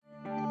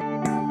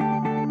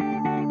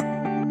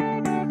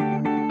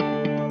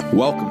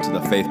Welcome to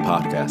the Faith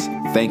Podcast.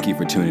 Thank you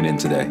for tuning in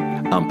today.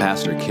 I'm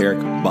Pastor Kerrick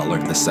Butler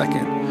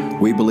II.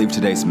 We believe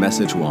today's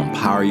message will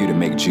empower you to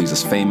make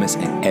Jesus famous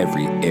in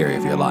every area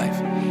of your life.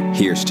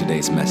 Here's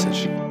today's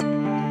message.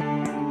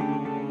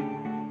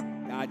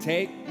 I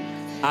take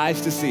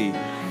eyes to see.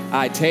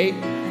 I take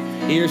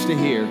ears to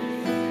hear.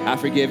 I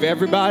forgive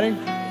everybody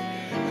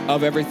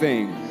of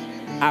everything.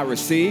 I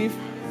receive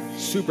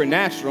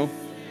supernatural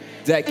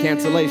debt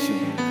cancellation.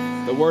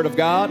 The word of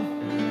God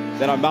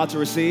that I'm about to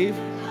receive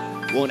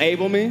will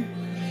enable me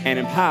and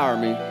empower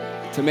me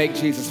to make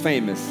Jesus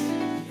famous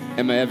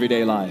in my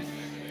everyday life.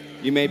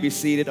 You may be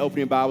seated. Open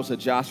your Bibles to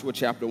Joshua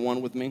chapter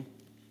 1 with me.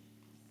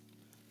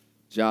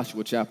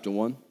 Joshua chapter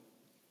 1.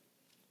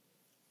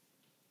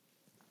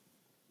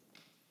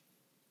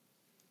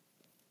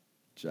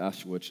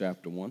 Joshua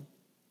chapter 1.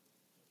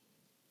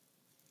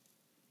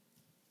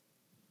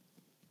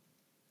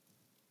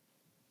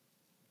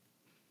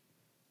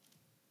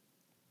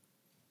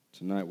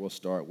 Tonight we'll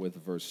start with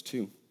verse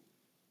 2.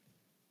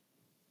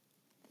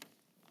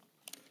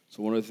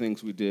 So one of the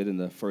things we did in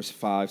the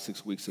first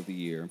 5-6 weeks of the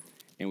year,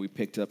 and we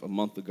picked up a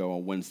month ago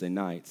on Wednesday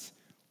nights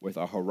with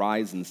our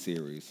Horizon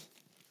series,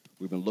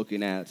 we've been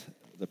looking at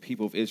the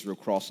people of Israel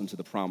crossing to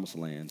the Promised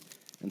Land,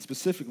 and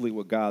specifically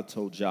what God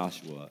told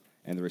Joshua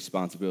and the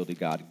responsibility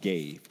God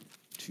gave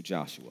to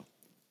Joshua.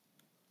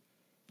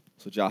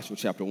 So Joshua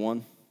chapter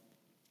 1.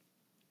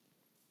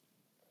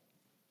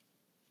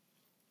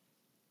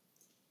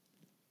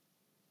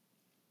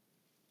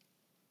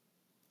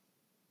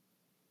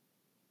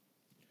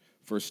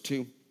 Verse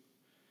 2,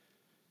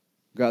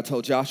 God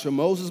told Joshua,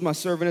 Moses, my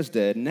servant, is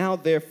dead. Now,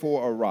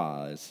 therefore,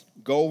 arise,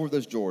 go over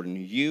this Jordan,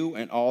 you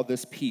and all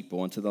this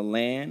people, into the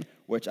land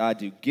which I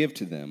do give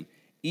to them,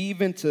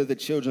 even to the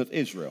children of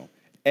Israel.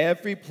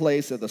 Every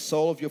place that the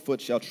sole of your foot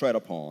shall tread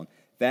upon,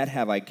 that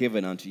have I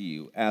given unto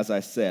you, as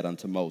I said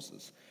unto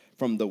Moses.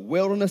 From the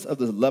wilderness of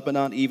the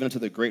Lebanon even unto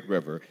the great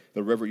river,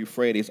 the river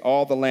Euphrates,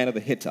 all the land of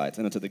the Hittites,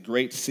 and unto the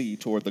great sea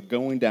toward the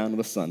going down of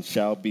the sun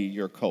shall be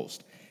your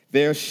coast.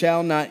 There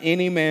shall not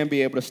any man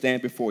be able to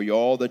stand before you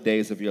all the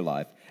days of your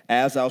life.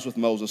 As I was with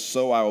Moses,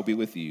 so I will be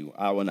with you.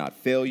 I will not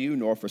fail you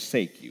nor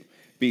forsake you.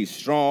 Be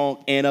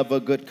strong and of a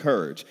good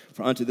courage,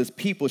 for unto this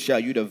people shall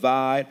you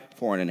divide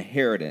for an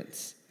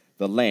inheritance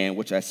the land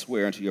which I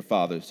swear unto your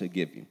fathers to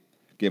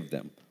give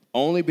them.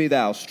 Only be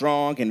thou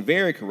strong and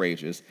very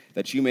courageous,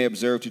 that you may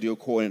observe to do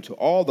according to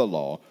all the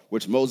law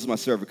which Moses my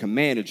servant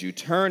commanded you.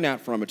 Turn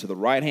not from it to the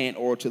right hand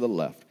or to the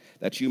left,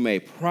 that you may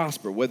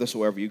prosper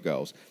whithersoever you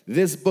go.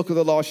 This book of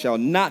the law shall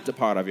not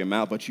depart out of your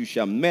mouth, but you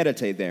shall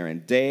meditate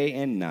therein day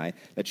and night,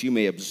 that you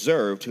may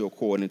observe to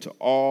according to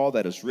all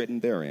that is written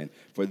therein.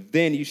 For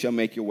then you shall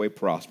make your way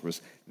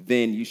prosperous,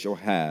 then you shall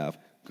have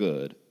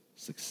good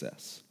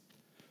success.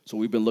 So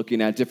we've been looking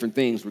at different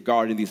things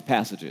regarding these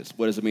passages.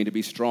 What does it mean to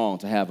be strong,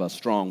 to have a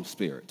strong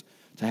spirit,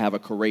 to have a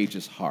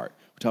courageous heart?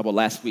 We talked about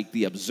last week,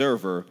 the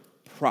observer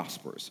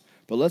prospers.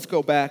 But let's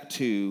go back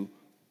to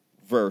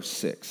verse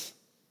 6.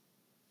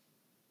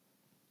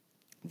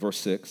 Verse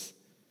 6,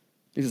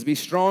 it says, be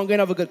strong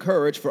and of a good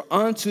courage, for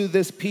unto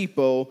this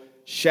people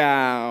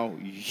shall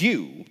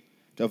you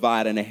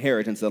divide an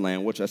inheritance of the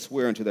land, which I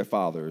swear unto their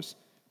fathers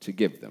to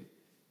give them.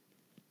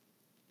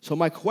 So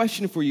my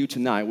question for you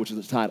tonight, which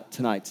is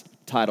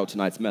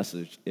tonight's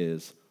message,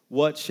 is,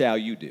 what shall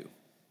you do?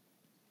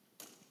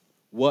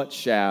 What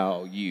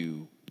shall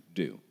you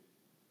do?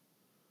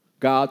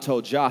 God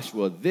told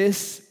Joshua,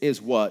 this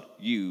is what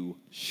you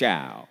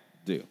shall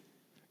do.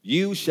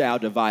 You shall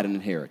divide an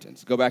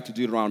inheritance. Go back to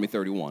Deuteronomy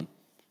 31,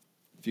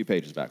 a few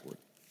pages backward.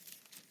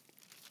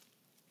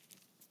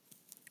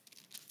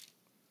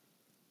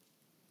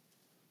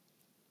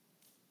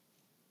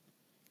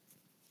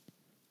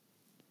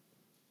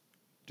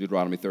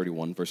 Deuteronomy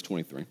 31, verse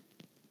 23.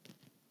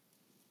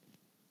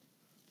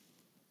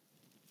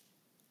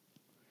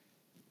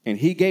 And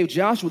he gave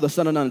Joshua the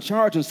son of Nun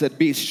charge and said,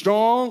 be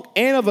strong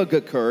and of a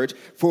good courage,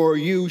 for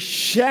you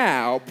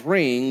shall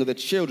bring the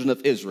children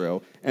of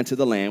Israel into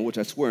the land which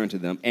I swear unto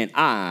them, and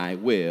I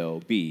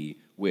will be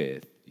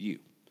with you.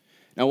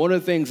 Now, one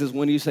of the things is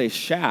when you say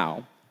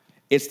shall,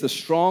 it's the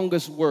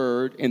strongest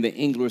word in the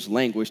English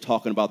language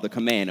talking about the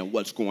command and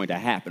what's going to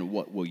happen.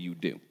 What will you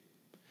do?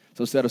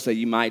 So instead of saying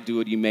you might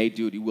do it, you may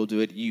do it, you will do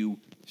it, you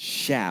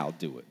shall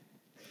do it.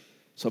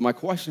 So my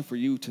question for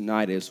you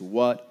tonight is,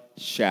 what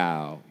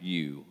shall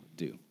you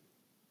do?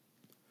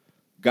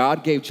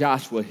 God gave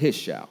Joshua his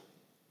shall.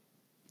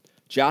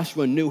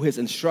 Joshua knew his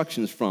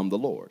instructions from the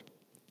Lord.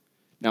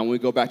 Now, when we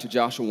go back to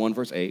Joshua 1,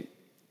 verse 8,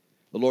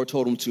 the Lord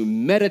told him to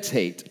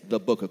meditate the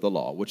book of the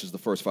law, which is the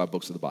first 5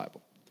 books of the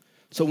Bible.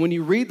 So when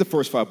you read the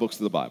first 5 books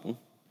of the Bible,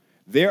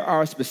 there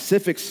are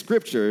specific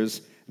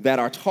scriptures that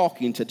are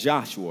talking to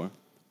Joshua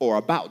or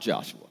about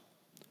Joshua.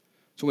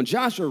 So when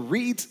Joshua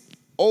reads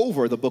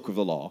over the book of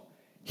the law,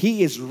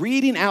 he is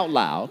reading out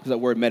loud, because that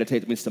word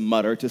meditate means to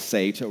mutter, to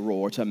say, to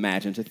roar, to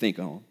imagine, to think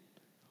on,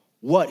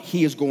 what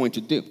he is going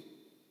to do.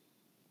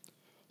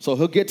 So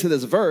he'll get to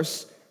this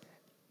verse,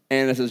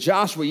 and it says,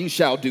 Joshua, you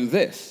shall do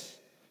this.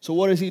 So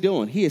what is he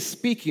doing? He is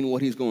speaking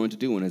what he's going to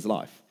do in his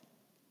life.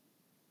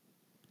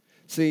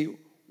 See,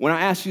 when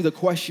I ask you the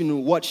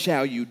question, what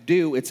shall you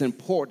do, it's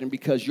important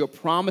because your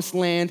promised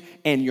land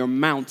and your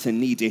mountain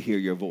need to hear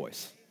your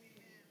voice.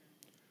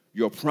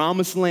 Your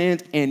promised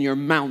land and your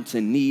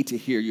mountain need to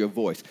hear your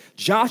voice.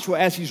 Joshua,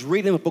 as he's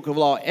reading the book of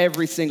law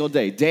every single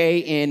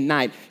day and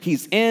night,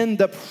 he's in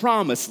the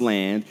promised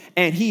land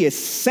and he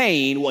is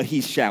saying what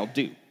he shall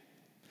do.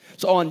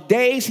 So on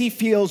days he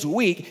feels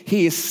weak,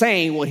 he is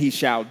saying what he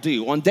shall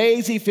do. On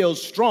days he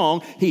feels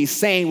strong, he's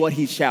saying what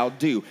he shall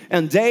do.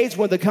 And days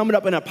when they're coming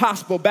up in a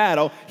possible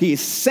battle, he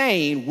is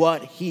saying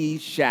what he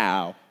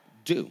shall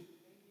do.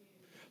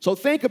 So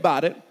think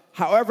about it.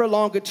 However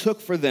long it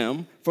took for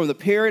them from the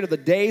period of the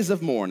days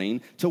of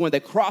mourning to when they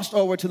crossed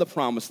over to the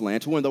promised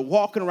land, to when they're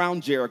walking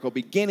around Jericho,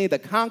 beginning the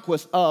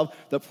conquest of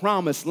the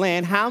promised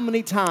land, how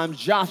many times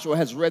Joshua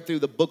has read through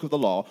the book of the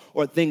law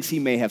or things he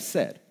may have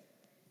said.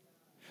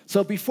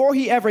 So before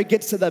he ever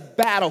gets to the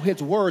battle,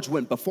 his words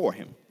went before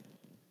him.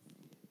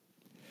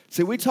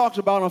 See, we talked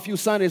about a few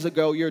Sundays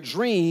ago, your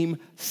dream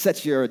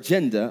sets your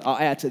agenda. I'll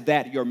add to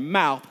that, your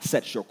mouth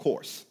sets your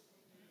course.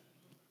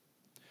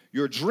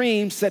 Your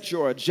dream sets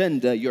your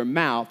agenda, your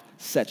mouth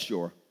sets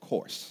your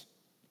course.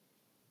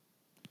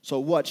 So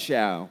what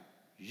shall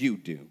you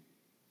do?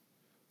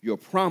 Your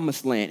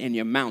promised land and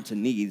your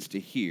mountain needs to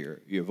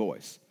hear your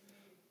voice.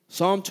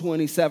 Psalm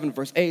 27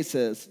 verse 8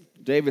 says,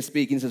 David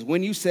speaking says,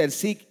 when you said,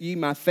 seek ye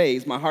my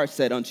face, my heart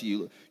said unto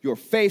you, your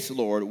face,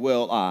 Lord,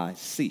 will I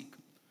seek.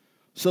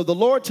 So the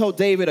Lord told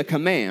David a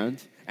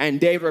command, and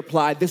David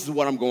replied, this is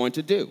what I'm going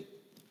to do.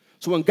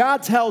 So when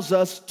God tells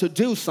us to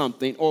do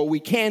something or we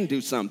can do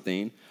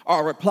something,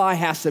 our reply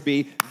has to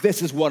be,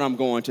 this is what I'm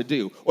going to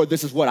do, or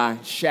this is what I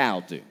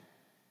shall do.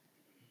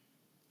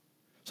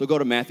 So go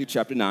to Matthew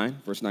chapter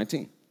 9, verse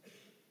 19.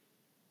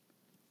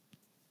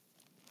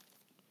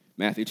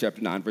 Matthew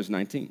chapter 9, verse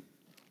 19.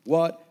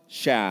 What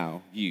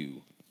shall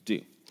you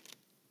do?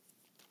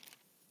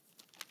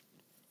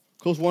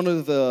 Because one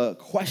of the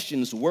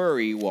questions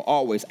worry will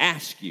always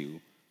ask you,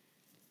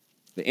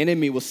 the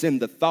enemy will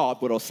send the thought,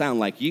 but it'll sound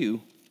like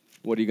you.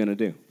 What are you going to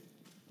do?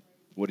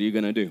 What are you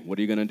going to do? What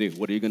are you going to do?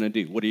 What are you going to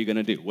do? What are you going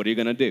to do? What are you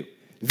going to do?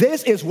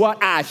 This is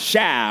what I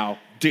shall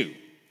do.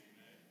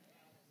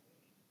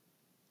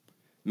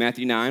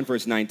 Matthew 9,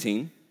 verse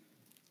 19.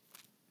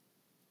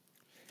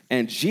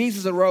 And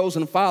Jesus arose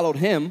and followed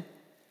him,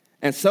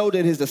 and so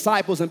did his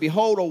disciples. And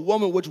behold, a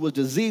woman which was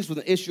diseased with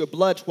an issue of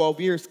blood 12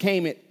 years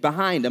came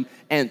behind him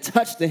and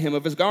touched the hem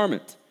of his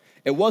garment.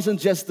 It wasn't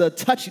just the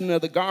touching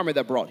of the garment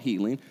that brought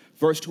healing.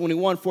 Verse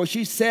 21, for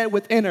she said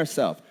within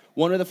herself,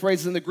 one of the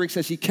phrases in the Greek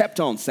says she kept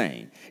on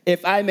saying,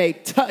 if I may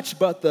touch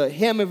but the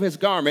hem of his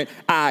garment,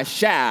 I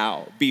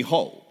shall be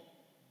whole.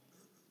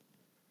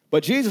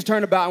 But Jesus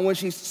turned about, and when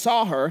she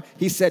saw her,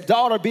 he said,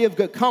 daughter, be of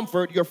good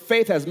comfort. Your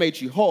faith has made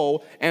you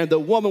whole. And the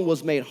woman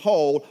was made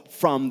whole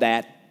from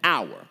that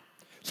hour.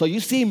 So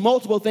you see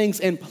multiple things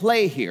in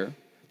play here.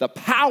 The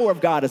power of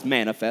God is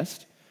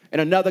manifest. In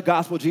another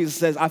gospel, Jesus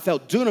says, I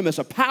felt dunamis,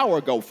 or power,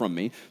 go from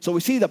me. So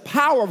we see the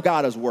power of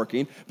God is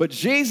working, but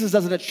Jesus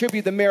doesn't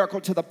attribute the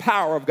miracle to the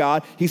power of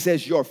God. He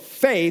says, your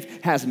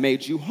faith has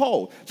made you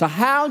whole. So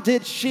how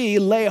did she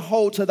lay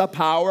hold to the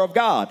power of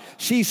God?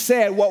 She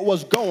said what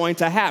was going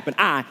to happen.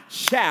 I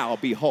shall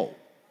be whole.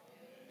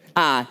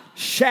 I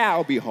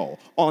shall be whole.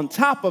 On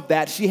top of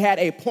that, she had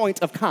a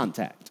point of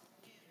contact.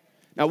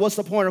 Now, what's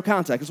the point of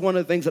contact? It's one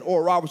of the things that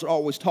Oral Roberts would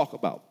always talk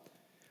about.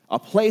 A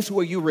place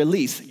where you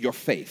release your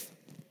faith.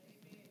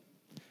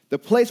 The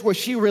place where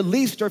she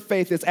released her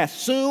faith is as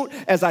soon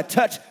as I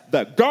touch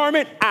the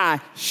garment, I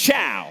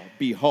shall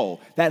be whole.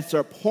 That's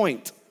her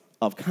point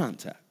of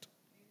contact.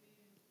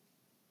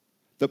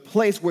 The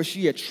place where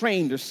she had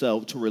trained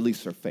herself to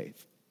release her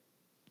faith.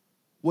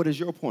 What is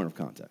your point of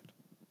contact?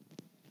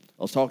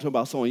 I was talking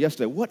about someone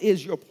yesterday. What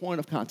is your point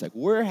of contact?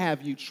 Where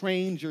have you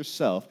trained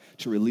yourself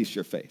to release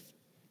your faith?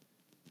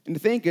 And the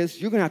thing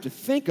is, you're going to have to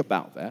think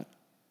about that.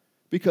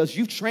 Because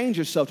you've trained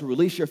yourself to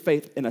release your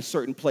faith in a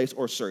certain place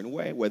or a certain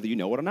way, whether you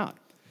know it or not.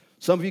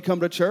 Some of you come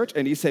to church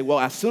and you say, well,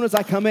 as soon as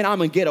I come in, I'm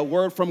going to get a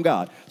word from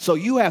God. So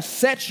you have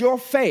set your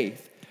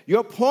faith.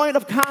 Your point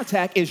of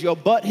contact is your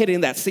butt hitting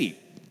that seat.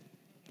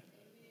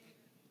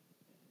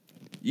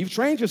 You've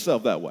trained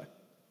yourself that way.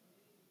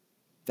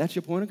 That's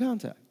your point of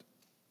contact.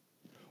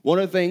 One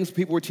of the things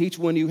people will teach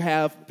when you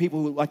have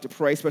people who like to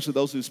pray, especially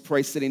those who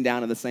pray sitting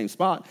down in the same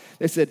spot,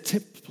 they said,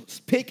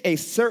 pick a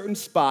certain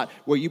spot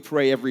where you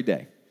pray every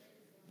day.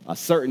 A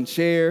certain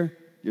chair,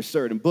 your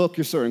certain book,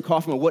 your certain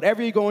coffee,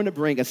 whatever you're going to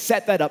bring, and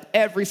set that up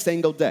every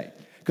single day.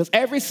 Because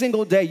every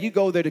single day you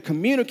go there to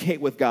communicate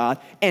with God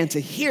and to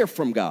hear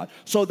from God.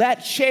 So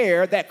that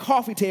chair, that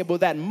coffee table,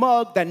 that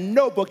mug, that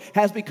notebook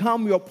has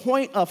become your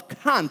point of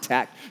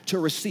contact to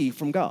receive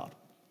from God.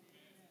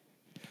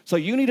 So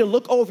you need to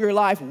look over your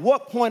life.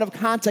 What point of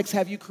context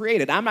have you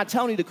created? I'm not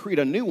telling you to create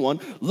a new one.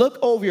 Look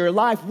over your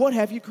life. What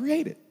have you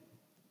created?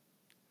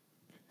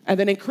 And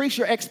then increase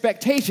your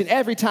expectation.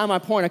 Every time my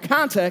point of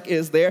contact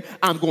is there,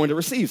 I'm going to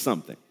receive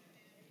something.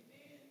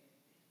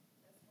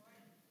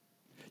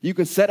 You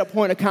can set a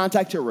point of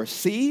contact to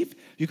receive.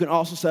 You can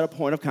also set a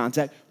point of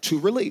contact to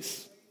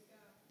release.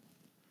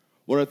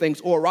 One of the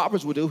things Oral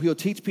Roberts will do, he'll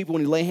teach people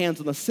when he lay hands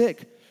on the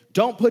sick,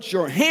 don't put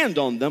your hand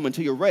on them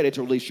until you're ready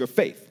to release your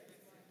faith.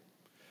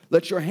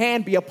 Let your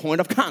hand be a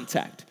point of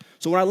contact.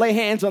 So when I lay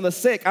hands on the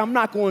sick, I'm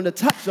not going to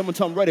touch them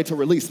until I'm ready to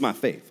release my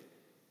faith.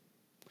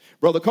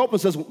 Brother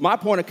Copeland says, my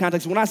point of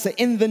contact is when I say,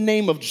 in the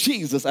name of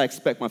Jesus, I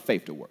expect my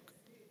faith to work.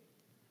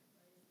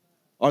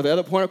 Are there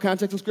other point of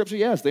contact in Scripture?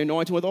 Yes, the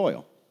anointing with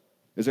oil.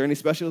 Is there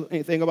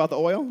anything about the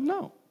oil?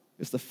 No.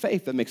 It's the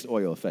faith that makes the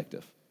oil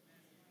effective.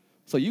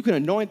 So you can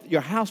anoint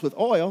your house with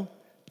oil.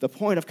 The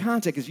point of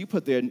contact is you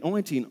put the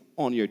anointing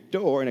on your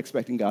door and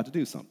expecting God to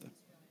do something.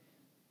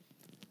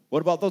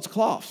 What about those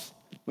cloths?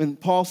 When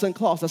Paul sent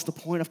cloths, that's the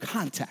point of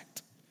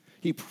contact.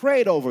 He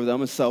prayed over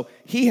them, and so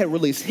he had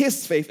released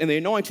his faith and the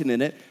anointing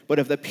in it, but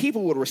if the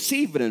people would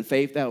receive it in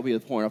faith, that would be the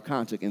point of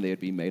contact, and they would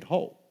be made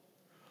whole.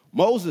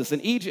 Moses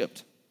in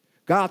Egypt,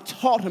 God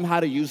taught him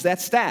how to use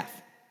that staff.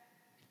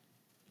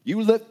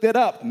 You lift it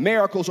up,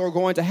 miracles are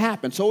going to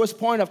happen. So his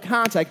point of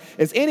contact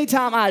is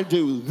anytime I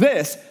do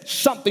this,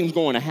 something's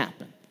going to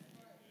happen.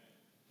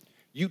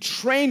 You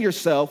train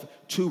yourself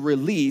to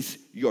release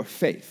your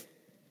faith.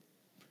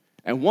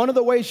 And one of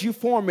the ways you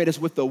form it is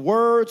with the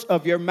words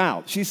of your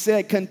mouth. She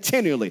said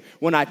continually,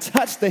 when I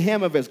touch the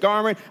hem of his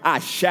garment, I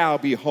shall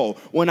be whole.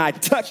 When I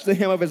touch the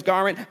hem of his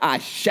garment, I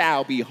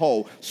shall be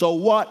whole. So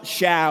what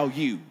shall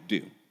you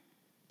do?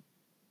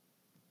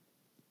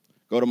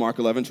 Go to Mark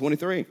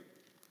 11:23.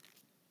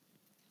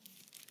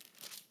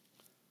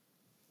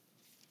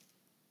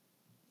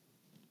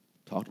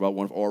 Talked about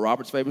one of Oral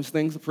Roberts' famous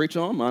things to preach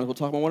on. Might as well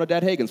talk about one of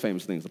Dad Hagen's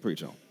famous things to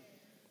preach on.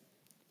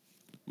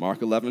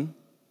 Mark 11,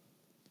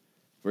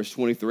 verse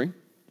 23.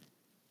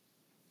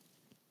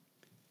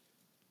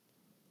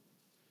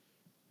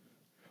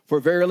 For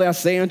verily I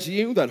say unto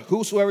you that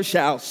whosoever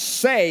shall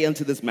say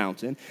unto this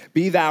mountain,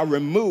 be thou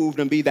removed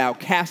and be thou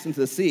cast into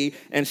the sea,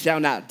 and shall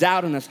not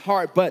doubt in his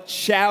heart, but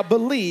shall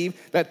believe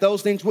that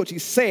those things which he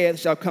saith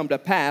shall come to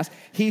pass,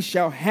 he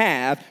shall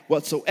have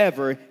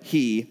whatsoever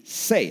he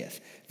saith.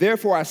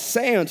 Therefore I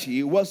say unto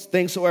you, what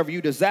things soever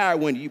you desire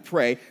when you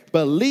pray,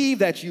 believe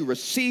that you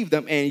receive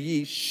them, and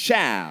ye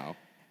shall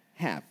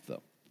have them.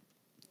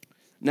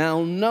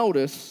 Now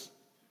notice,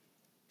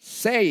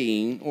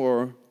 saying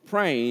or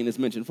praying is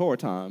mentioned 4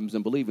 times,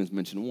 and believing is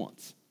mentioned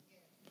once.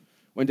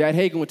 When Dad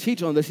Hagen would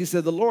teach on this, he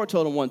said the Lord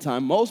told him one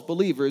time, most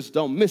believers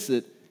don't miss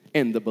it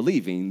in the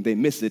believing, they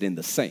miss it in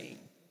the saying.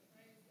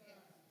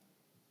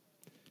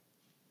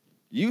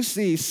 You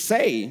see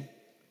say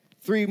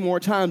 3 more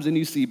times than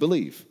you see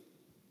believe.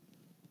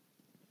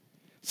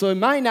 So it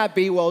might not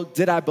be, well,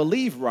 did I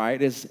believe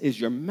right? Is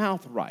your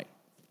mouth right?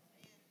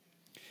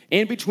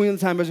 In between the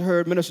time, as I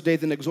heard Minister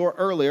Dathan exhort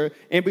earlier,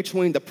 in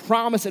between the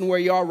promise and where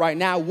you are right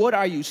now, what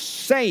are you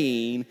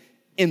saying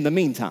in the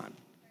meantime?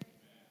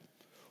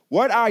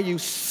 What are you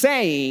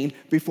saying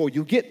before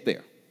you get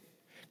there?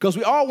 Because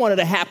we all want it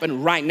to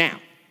happen right now.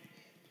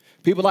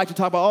 People like to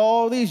talk about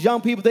all these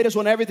young people, they just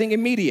want everything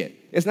immediate.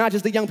 It's not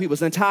just the young people,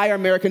 it's the entire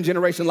American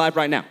generation life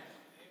right now.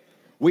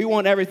 We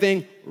want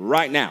everything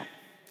right now.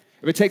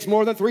 If it takes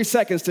more than 3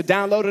 seconds to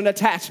download an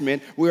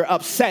attachment, we're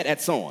upset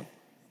at someone.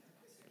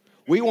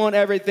 We want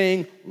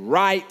everything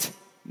right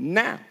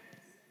now.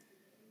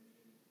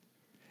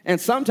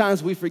 And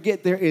sometimes we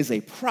forget there is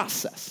a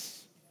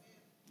process.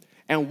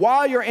 And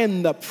while you're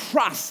in the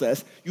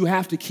process, you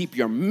have to keep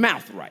your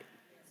mouth right.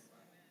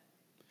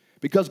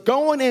 Because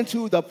going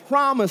into the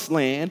promised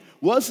land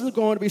wasn't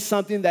going to be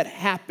something that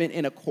happened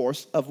in a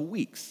course of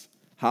weeks.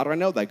 How do I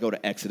know that? Go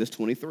to Exodus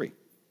 23.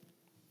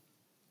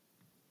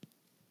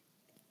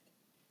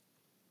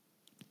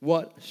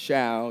 What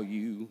shall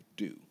you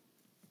do?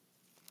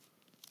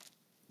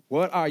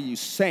 What are you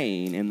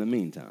saying in the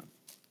meantime?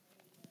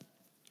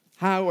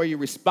 How are you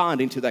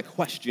responding to that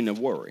question of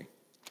worry?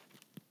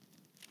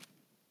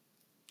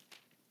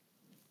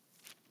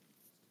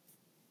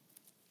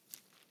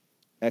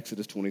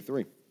 Exodus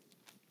 23.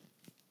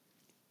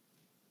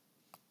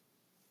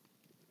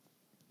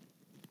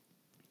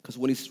 Because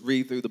when you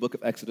read through the book of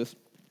Exodus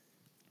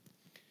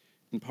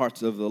and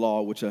parts of the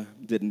law, which I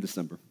did in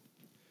December,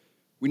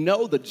 we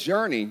know the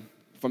journey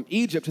from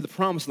Egypt to the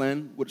promised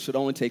land, which should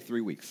only take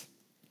 3 weeks.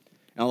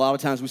 And a lot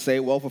of times we say,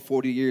 well, for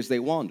 40 years they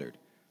wandered.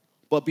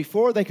 But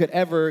before they could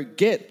ever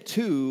get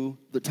to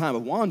the time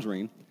of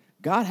wandering,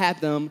 God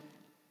had them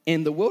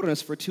in the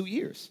wilderness for 2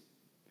 years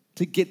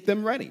to get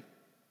them ready.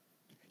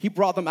 He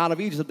brought them out of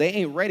Egypt. They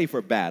ain't ready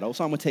for battle,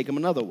 so I'm going to take them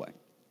another way.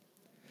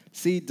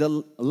 See,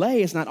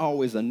 delay is not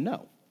always a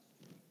no.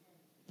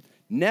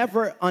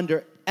 Never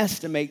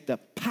underestimate the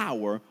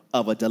power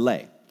of a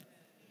delay.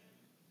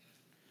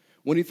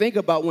 When you think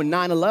about when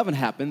 9/11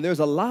 happened, there's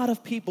a lot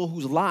of people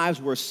whose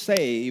lives were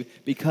saved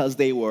because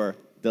they were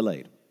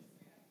delayed.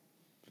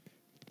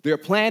 They're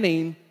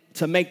planning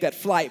to make that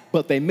flight,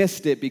 but they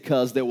missed it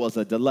because there was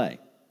a delay.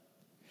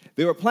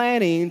 They were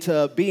planning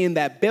to be in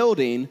that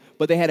building,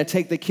 but they had to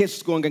take the kids to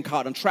school and get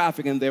caught in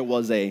traffic, and there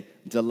was a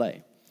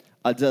delay.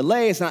 A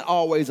delay is not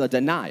always a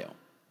denial.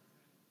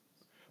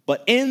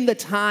 But in the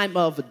time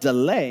of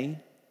delay,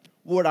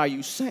 what are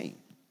you saying?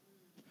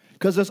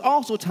 Because there's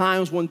also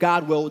times when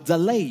God will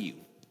delay you.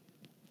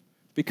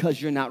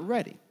 Because you're not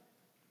ready.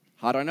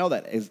 How do I know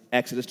that? It's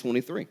Exodus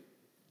 23.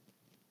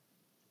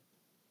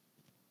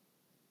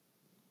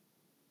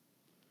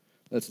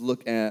 Let's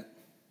look at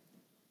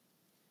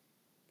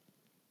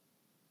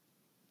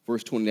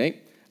verse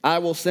 28. I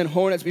will send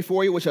hornets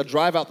before you, which shall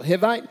drive out the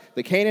Hivite,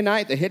 the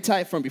Canaanite, the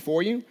Hittite from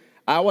before you.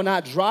 I will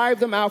not drive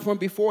them out from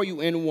before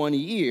you in 1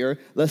 year,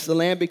 lest the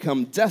land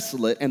become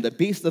desolate and the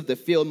beasts of the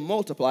field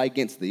multiply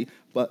against thee.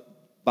 But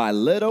by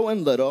little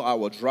and little I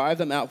will drive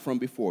them out from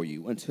before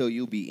you until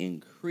you be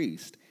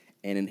increased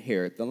and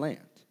inherit the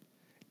land.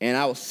 And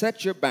I will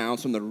set your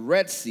bounds from the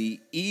Red Sea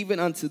even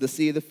unto the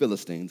sea of the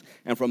Philistines,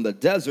 and from the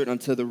desert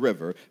unto the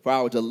river. For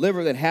I will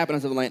deliver the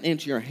inhabitants of the land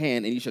into your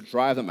hand, and you shall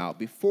drive them out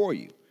before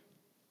you.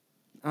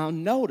 Now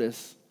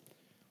notice,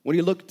 when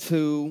you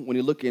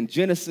look in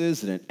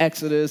Genesis and in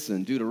Exodus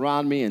and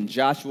Deuteronomy and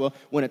Joshua,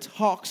 when it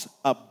talks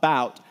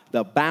about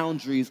the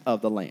boundaries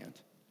of the land,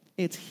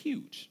 it's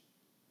huge.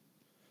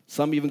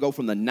 Some even go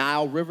from the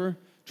Nile River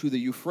to the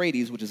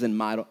Euphrates, which is in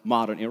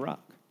modern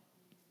Iraq.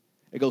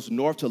 It goes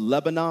north to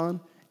Lebanon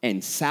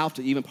and south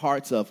to even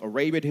parts of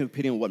Arabia,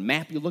 depending on what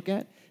map you look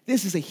at.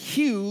 This is a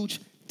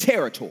huge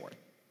territory.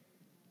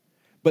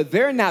 But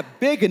they're not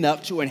big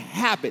enough to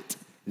inhabit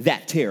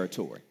that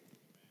territory.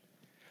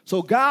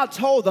 So God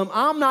told them,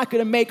 I'm not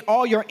going to make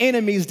all your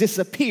enemies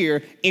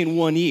disappear in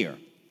 1 year.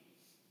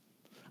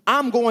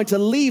 I'm going to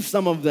leave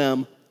some of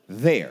them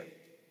there.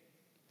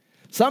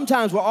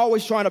 Sometimes we're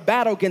always trying to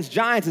battle against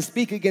giants and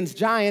speak against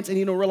giants, and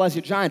you don't realize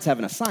your giants have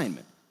an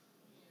assignment.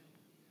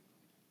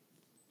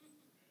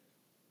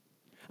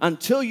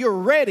 Until you're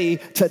ready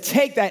to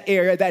take that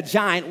area, that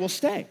giant will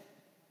stay.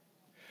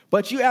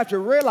 But you have to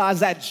realize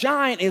that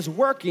giant is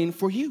working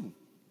for you.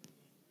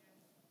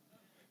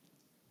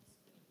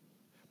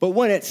 But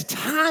when it's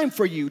time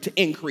for you to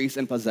increase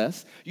and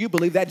possess, you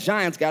believe that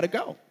giant's got to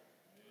go.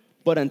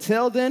 But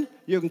until then,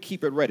 you can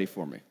keep it ready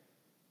for me.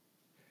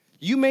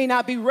 You may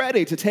not be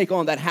ready to take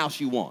on that house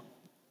you want.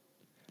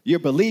 You're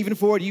believing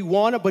for it, you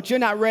want it, but you're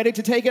not ready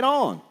to take it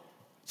on.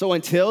 So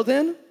until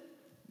then,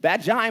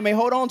 that giant may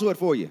hold on to it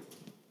for you.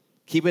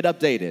 Keep it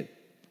updated.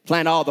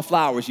 Plant all the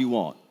flowers you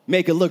want.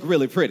 Make it look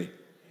really pretty.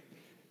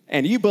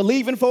 And you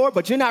believing for it,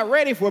 but you're not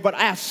ready for it. But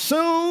as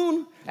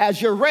soon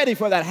as you're ready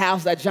for that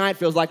house, that giant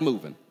feels like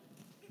moving.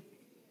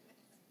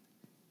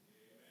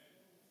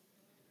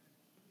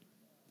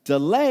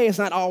 Delay is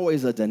not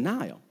always a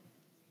denial.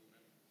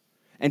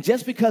 And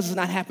just because it's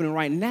not happening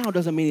right now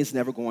doesn't mean it's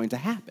never going to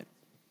happen.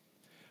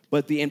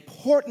 But the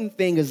important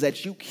thing is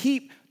that you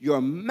keep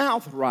your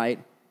mouth right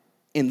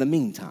in the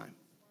meantime.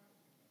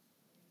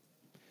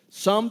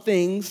 Some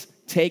things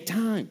take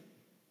time.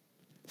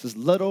 This is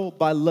little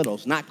by little.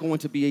 It's not going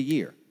to be a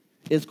year.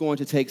 It's going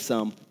to take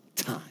some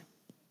time.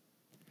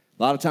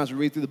 A lot of times we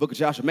read through the book of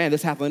Joshua, man,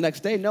 this happened the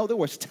next day. No, there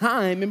was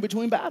time in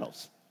between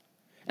battles.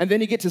 And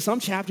then you get to some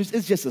chapters,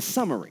 it's just a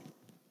summary.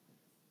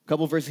 A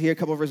couple verses here, a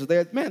couple verses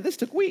there. Man, this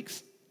took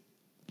weeks.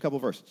 A couple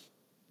verses.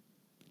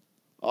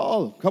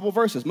 Oh, a couple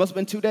verses. Must have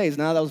been 2 days.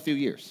 Now that was a few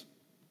years.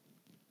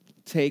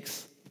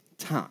 Takes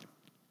time.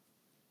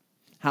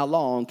 How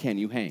long can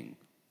you hang?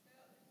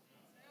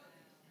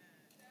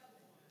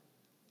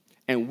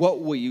 And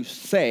what will you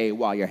say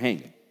while you're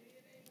hanging?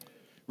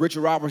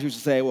 Richard Roberts used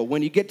to say, well,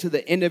 when you get to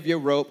the end of your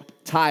rope,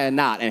 tie a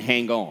knot and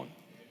hang on.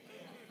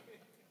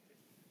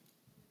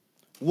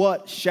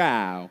 What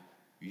shall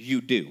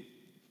you do?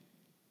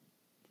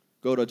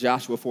 Go to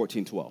Joshua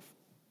 14:12.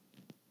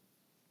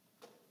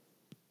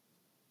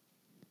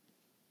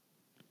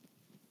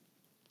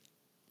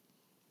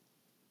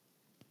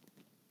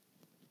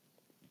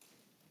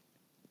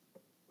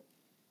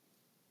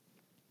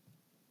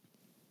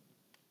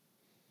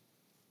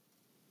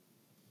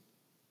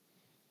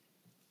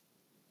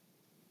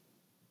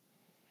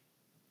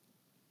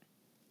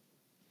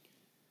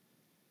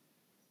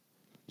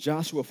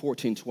 Joshua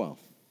 14:12.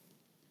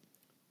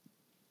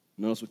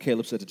 Notice what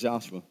Caleb said to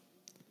Joshua.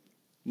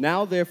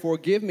 Now therefore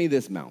give me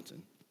this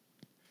mountain,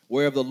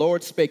 whereof the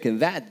Lord spake in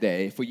that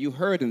day, for you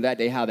heard in that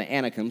day how the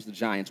Anakims, the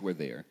giants, were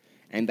there,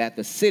 and that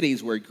the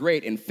cities were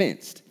great and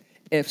fenced.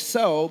 If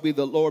so, be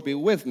the Lord be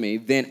with me,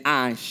 then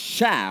I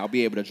shall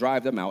be able to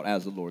drive them out,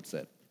 as the Lord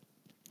said.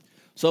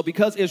 So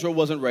because Israel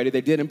wasn't ready,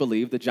 they didn't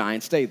believe, the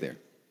giants stayed there.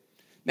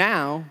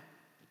 Now,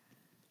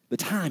 the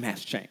time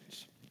has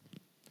changed.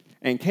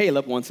 And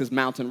Caleb wants his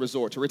mountain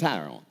resort to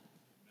retire on.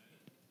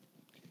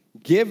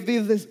 Give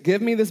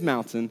me this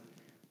mountain,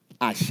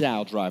 I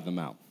shall drive them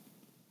out.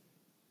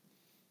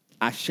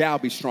 I shall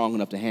be strong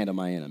enough to handle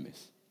my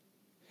enemies.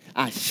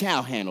 I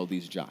shall handle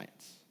these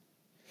giants.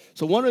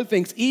 So one of the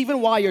things,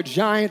 even while your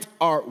giants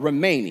are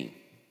remaining,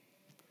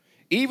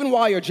 even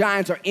while your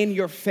giants are in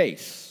your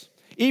face,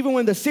 even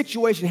when the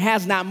situation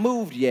has not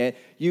moved yet,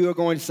 you are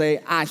going to say,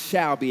 I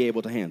shall be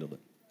able to handle it.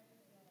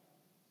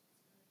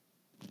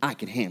 I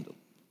can handle it.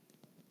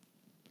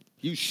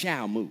 You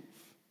shall move.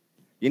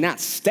 You're not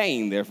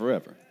staying there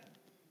forever.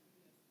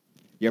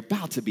 You're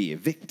about to be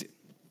evicted.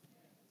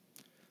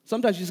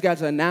 Sometimes you just got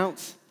to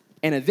announce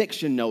an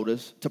eviction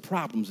notice to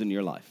problems in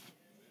your life.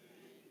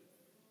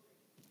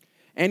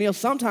 And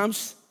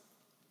sometimes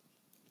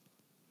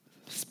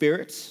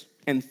spirits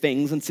and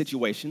things and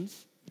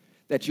situations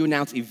that you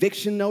announce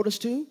eviction notice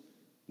to,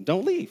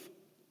 don't leave.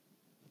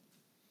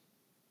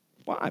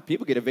 Why?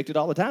 People get evicted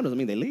all the time. Doesn't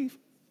mean they leave.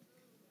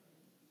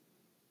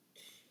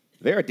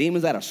 There are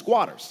demons that are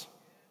squatters.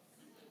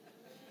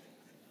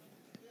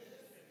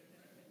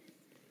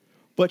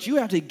 But you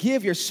have to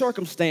give your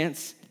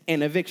circumstance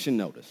an eviction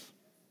notice.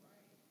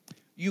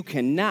 You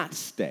cannot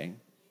stay.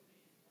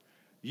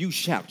 You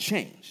shall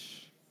change.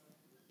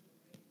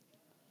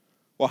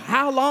 Well,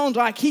 how long do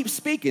I keep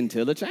speaking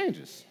till it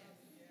changes?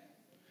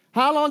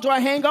 How long do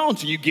I hang on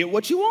till you get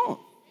what you want?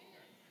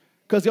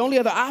 Because the only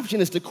other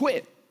option is to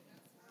quit.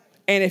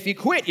 And if you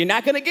quit, you're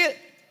not going to get it.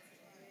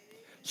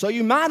 So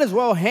you might as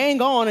well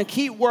hang on and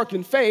keep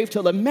working faith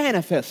till it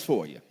manifests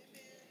for you.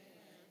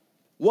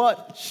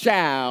 What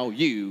shall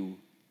you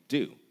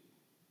do?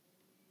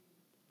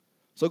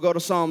 So go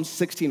to Psalm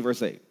 16,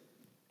 verse 8.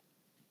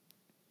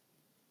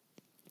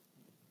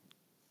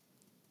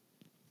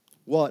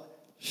 What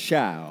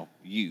shall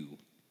you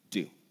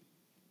do?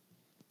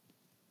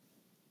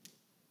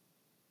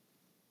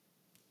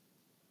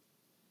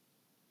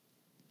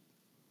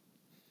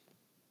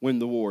 When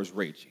the war is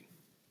raging,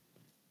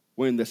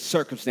 when the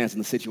circumstance and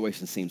the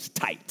situation seems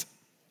tight,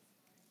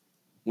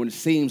 when it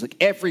seems like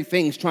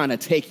everything's trying to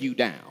take you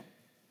down,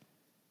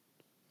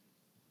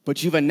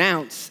 but you've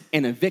announced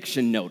an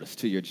eviction notice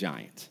to your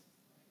giant.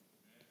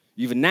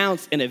 You've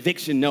announced an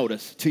eviction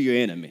notice to your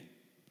enemy.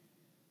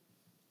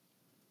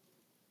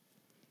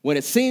 When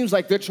it seems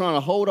like they're trying to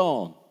hold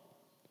on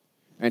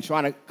and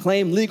trying to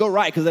claim legal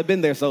right because they've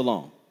been there so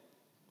long,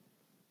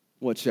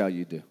 what shall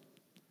you do?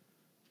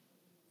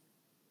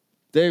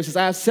 David says,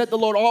 I have set the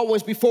Lord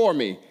always before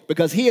me.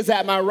 Because he is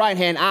at my right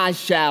hand, I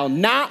shall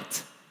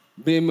not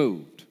be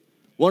moved.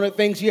 One of the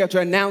things you have to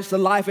announce to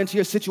life and to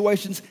your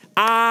situations,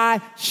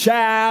 I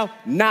shall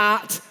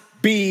not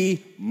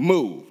be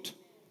moved.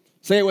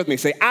 Say it with me.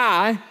 Say,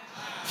 I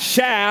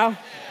shall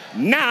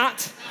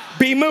not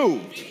be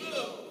moved.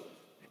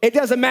 It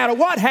doesn't matter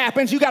what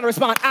happens, you got to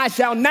respond, I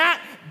shall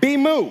not be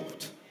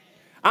moved.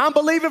 I'm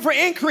believing for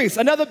increase.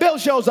 Another bill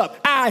shows up.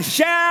 I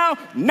shall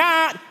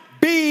not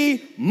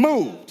be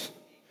moved.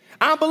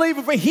 I'm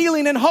believing for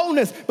healing and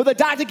wholeness, but the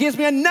doctor gives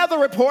me another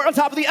report on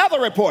top of the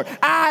other report.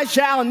 I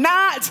shall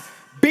not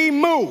be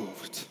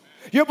moved.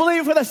 You're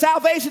believing for the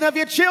salvation of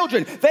your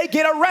children. They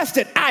get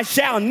arrested. I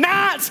shall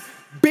not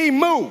be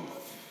moved.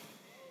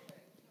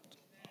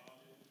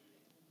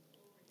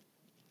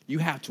 You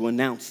have to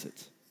announce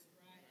it.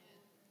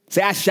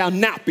 Say, I shall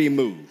not be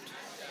moved.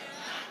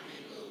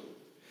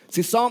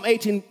 See, Psalm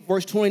 18,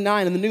 verse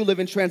 29 in the New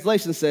Living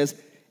Translation says,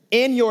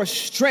 in your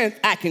strength,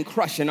 I can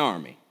crush an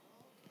army.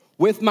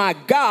 With my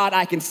God,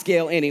 I can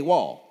scale any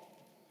wall.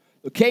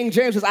 The King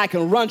James says, I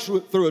can run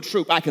through a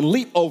troop. I can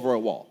leap over a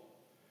wall.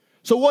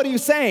 So what are you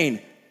saying?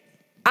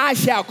 I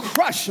shall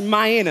crush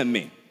my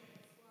enemy.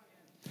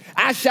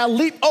 I shall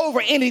leap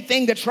over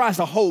anything that tries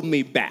to hold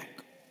me back.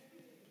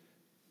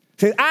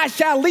 Say, I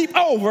shall leap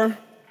over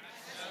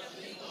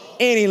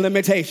any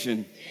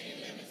limitation.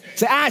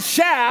 Say, I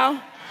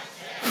shall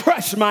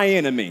crush my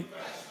enemy.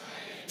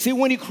 See,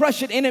 when you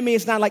crush an enemy,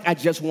 it's not like I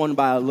just won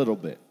by a little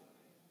bit.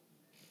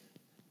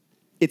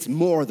 It's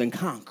more than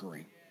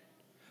conquering.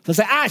 So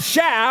say, I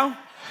shall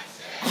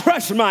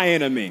crush my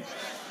enemy.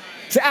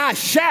 Say, I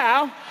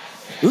shall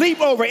leap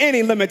over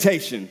any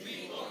limitation.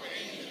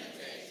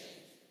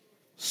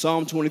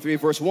 Psalm 23,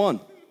 verse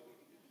 1.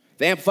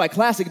 The Amplified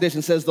Classic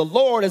Edition says, the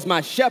Lord is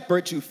my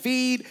shepherd to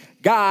feed,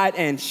 guide,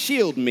 and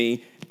shield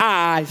me.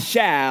 I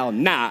shall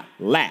not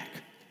lack.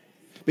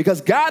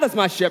 Because God is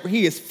my shepherd.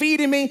 He is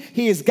feeding me.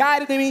 He is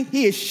guiding me.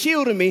 He is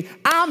shielding me.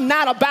 I'm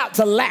not about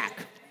to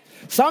lack.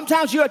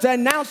 Sometimes you have to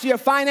announce to your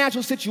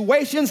financial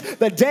situations,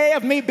 the day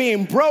of me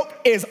being broke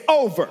is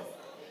over.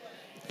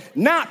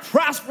 Not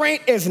prospering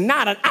is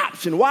not an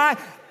option. Why?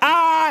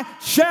 I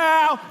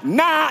shall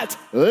not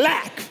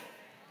lack.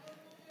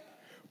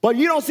 But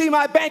you don't see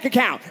my bank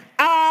account.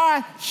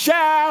 I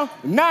shall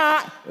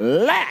not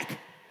lack.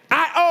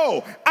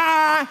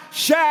 I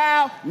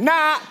shall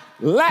not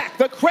lack.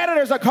 The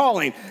creditors are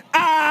calling.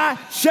 I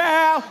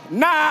shall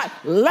not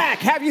lack.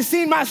 Have you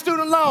seen my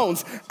student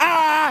loans?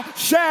 I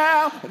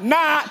shall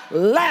not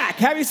lack.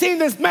 Have you seen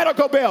this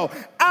medical bill?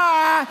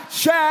 I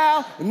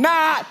shall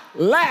not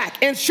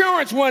lack.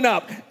 Insurance went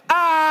up.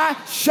 I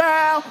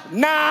shall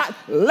not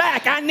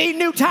lack. I need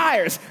new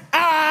tires.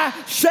 I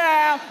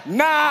shall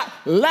not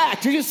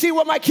lack. Did you see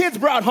what my kids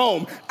brought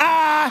home?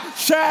 I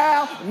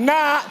shall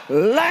not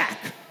lack.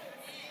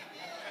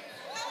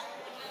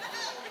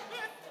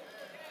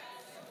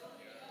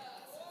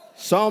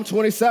 Psalm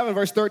 27,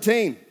 verse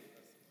 13.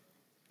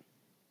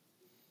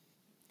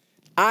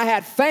 I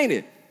had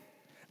fainted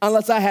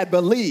unless I had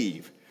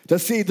believed to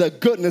see the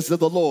goodness of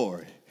the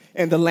Lord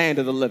in the land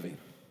of the living.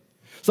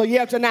 So you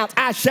have to announce,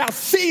 I shall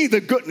see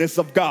the goodness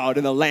of God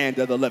in the land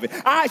of the living.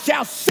 I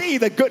shall see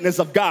the goodness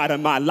of God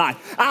in my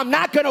life. I'm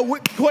not going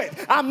to quit.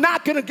 I'm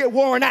not going to get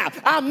worn out.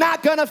 I'm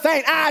not going to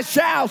faint. I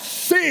shall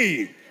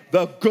see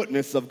the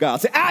goodness of God.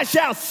 Say, I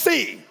shall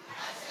see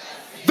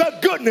the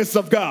goodness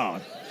of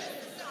God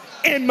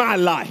in my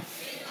life.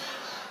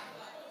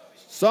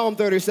 Psalm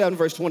 37,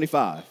 verse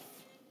 25.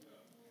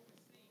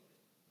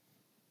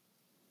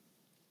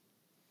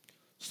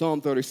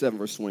 Psalm 37,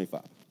 verse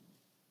 25.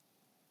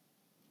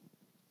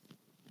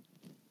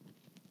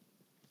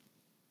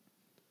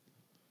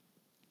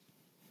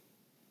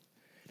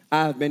 I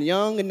have been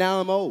young and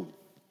now I'm old.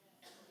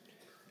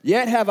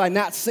 Yet have I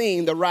not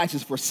seen the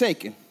righteous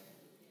forsaken,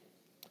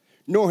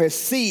 nor his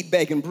seed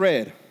begging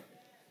bread.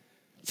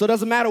 So it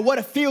doesn't matter what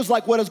it feels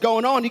like, what is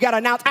going on, you got to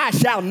announce, I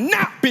shall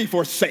not be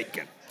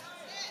forsaken.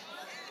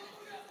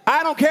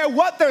 I don't care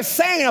what they're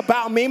saying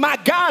about me. My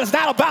God is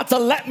not about to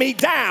let me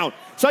down.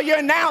 So you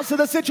announce to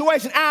the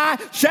situation, I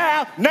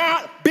shall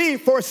not be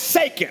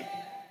forsaken.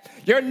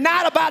 You're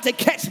not about to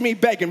catch me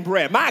begging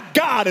bread. My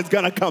God is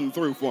going to come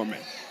through for me.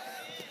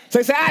 So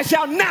you say, I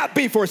shall not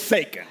be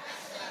forsaken.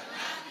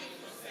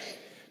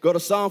 Go to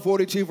Psalm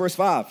 42, verse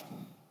 5.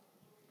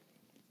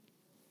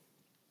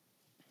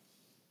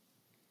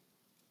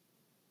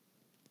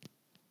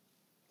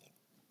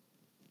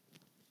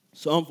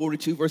 Psalm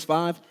 42, verse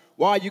 5.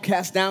 Why are you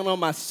cast down on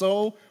my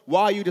soul?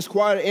 Why are you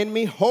disquieted in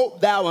me?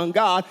 Hope thou in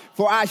God,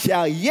 for I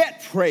shall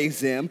yet praise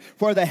him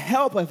for the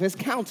help of his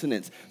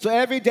countenance. So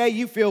every day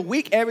you feel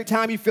weak, every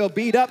time you feel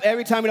beat up,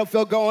 every time you don't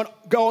feel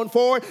going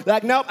forward,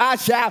 like, nope, I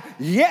shall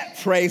yet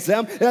praise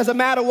him. It doesn't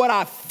matter what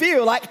I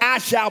feel like, I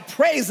shall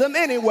praise him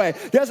anyway.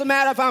 Doesn't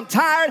matter if I'm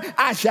tired,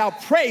 I shall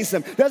praise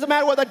him. Doesn't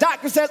matter what the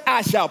doctor says,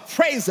 I shall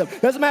praise him.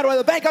 Doesn't matter what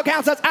the bank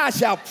account says, I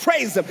shall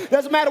praise him.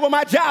 Doesn't matter what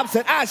my job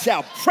said, I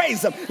shall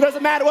praise him.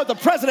 Doesn't matter what the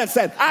president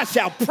said, I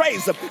shall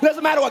praise him.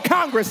 Doesn't matter what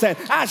Congress said,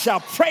 I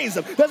shall praise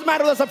him. Doesn't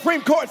matter what the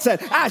Supreme Court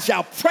said, I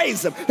shall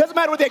praise him. Doesn't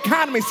matter what the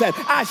economy said,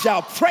 I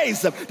shall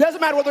praise him.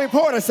 Doesn't matter what the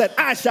reporter said,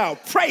 I shall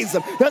praise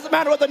him. Doesn't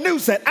matter what the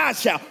news said, I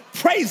shall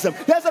praise him.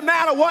 Doesn't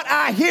matter what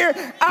I hear,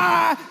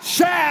 I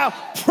shall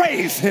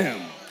praise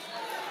him.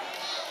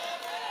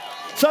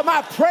 So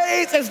my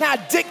praise is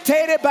not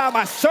dictated by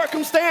my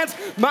circumstance.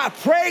 My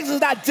praise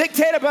is not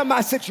dictated by my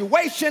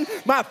situation.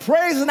 My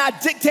praise is not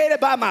dictated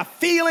by my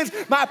feelings.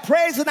 My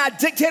praise is not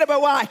dictated by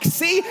what I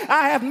see.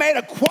 I have made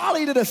a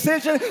quality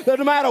decision that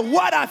no matter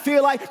what I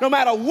feel like, no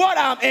matter what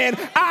I'm in,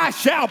 I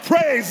shall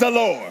praise the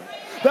Lord.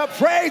 The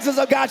praises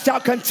of God shall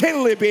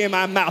continually be in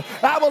my mouth.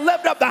 I will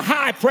lift up the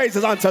high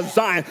praises unto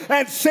Zion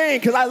and sing,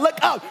 because I look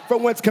up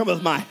from whence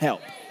cometh my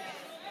help.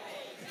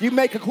 You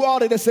make a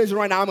quality decision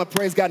right now, I'm going to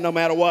praise God no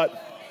matter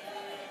what.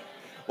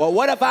 Well,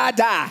 what if I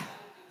die?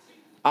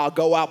 I'll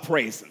go out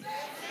praising.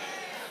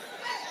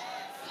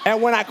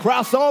 And when I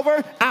cross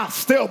over, I'll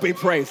still be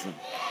praising.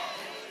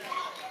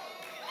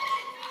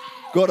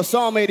 Go to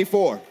Psalm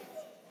 84.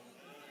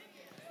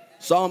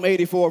 Psalm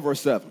 84,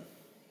 verse 7.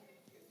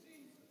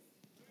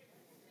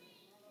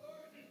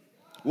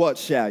 What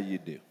shall you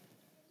do?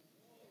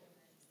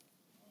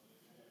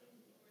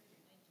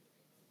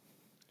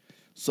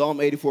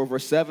 Psalm 84,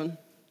 verse 7.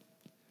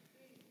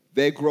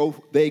 They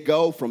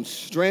go from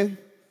strength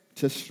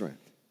to strength.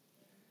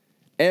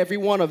 Every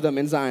one of them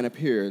in Zion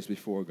appears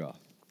before God.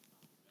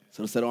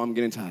 So they said, oh, I'm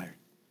getting tired.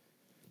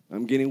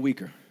 I'm getting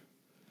weaker.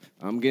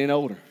 I'm getting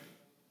older.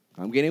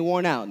 I'm getting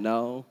worn out.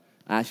 No,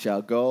 I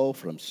shall go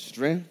from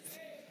strength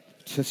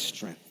to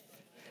strength.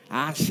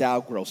 I shall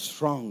grow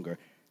stronger.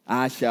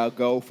 I shall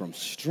go from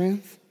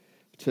strength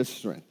to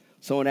strength.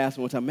 Someone asked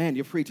me one time, man,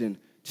 you're preaching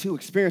 2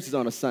 experiences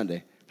on a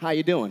Sunday. How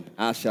you doing?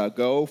 I shall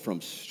go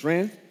from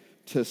strength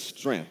to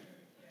strength.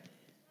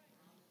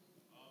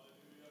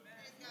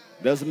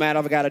 Doesn't matter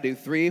if I got to do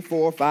 3,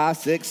 4, 5,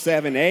 6,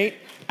 7, 8.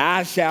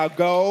 I shall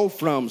go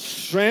from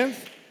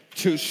strength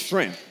to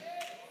strength.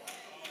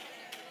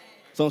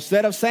 So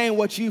instead of saying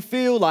what you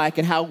feel like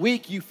and how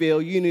weak you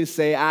feel, you need to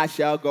say, I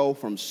shall go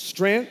from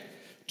strength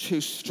to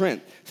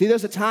strength. See,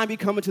 there's a time you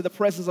come into the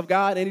presence of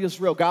God and you're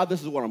just real, God,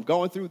 this is what I'm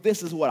going through.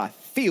 This is what I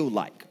feel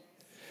like.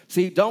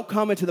 See, don't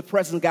come into the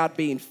presence of God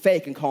being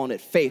fake and calling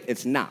it faith.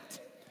 It's not.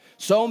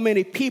 So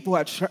many people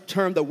have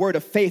turned the word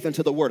of faith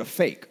into the word of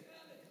fake.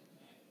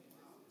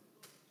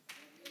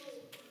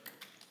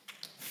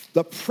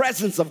 The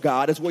presence of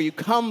God is where you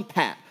come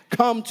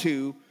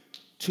to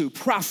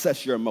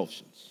process your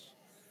emotions.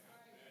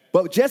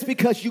 But just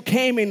because you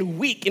came in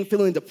weak and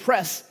feeling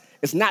depressed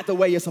is not the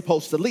way you're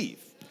supposed to leave.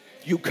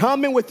 You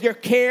come in with your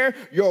care,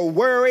 your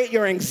worry,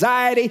 your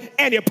anxiety,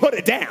 and you put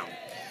it down.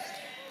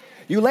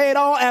 You lay it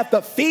all at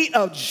the feet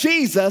of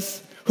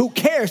Jesus, who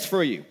cares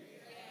for you.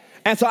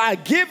 And so I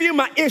give you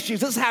my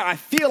issues. This is how I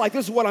feel like.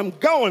 This is what I'm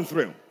going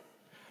through.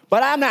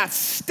 But I'm not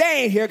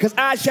staying here, because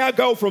I shall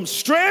go from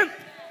strength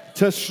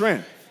to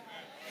strength.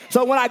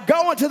 So when I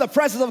go into the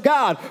presence of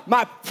God,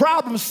 my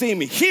problems seem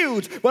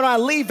huge, but when I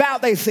leave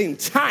out, they seem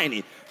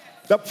tiny.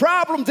 The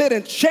problem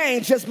didn't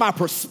change, just my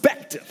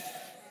perspective.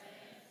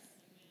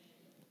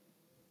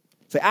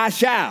 Say, I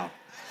shall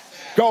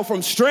go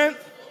from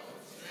strength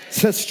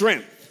to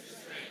strength.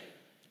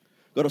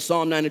 Go to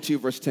Psalm 92,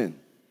 verse 10.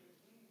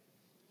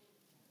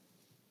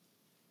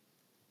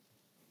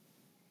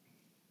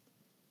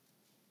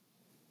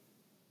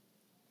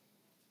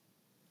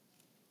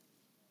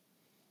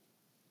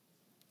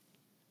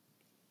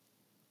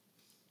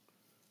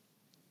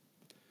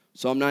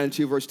 Psalm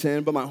 92, verse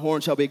 10, but my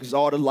horn shall be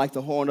exalted like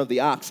the horn of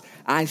the ox.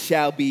 I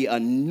shall be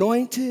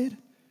anointed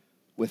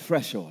with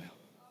fresh oil.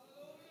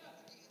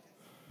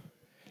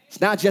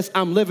 It's not just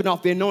I'm living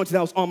off the anointing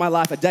that was on my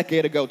life a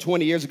decade ago,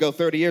 20 years ago,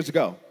 30 years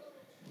ago.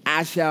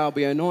 I shall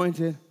be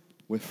anointed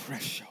with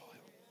fresh oil.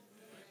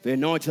 The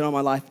anointing on my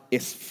life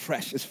is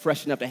fresh. It's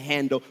fresh enough to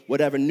handle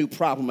whatever new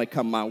problem may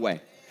come my way.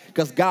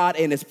 Because God,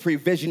 in his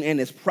provision and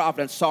his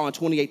providence, saw in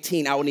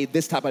 2018, I will need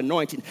this type of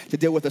anointing to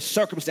deal with the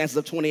circumstances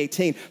of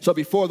 2018. So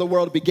before the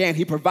world began,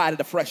 he provided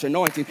a fresh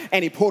anointing,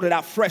 and he poured it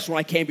out fresh when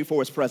I came before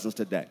his presence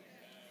today.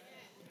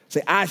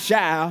 Say, I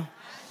shall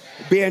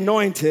be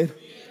anointed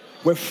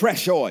with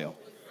fresh oil.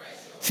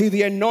 See,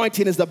 the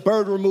anointing is the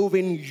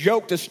burden-removing,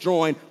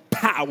 yoke-destroying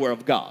power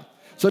of God.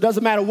 So it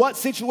doesn't matter what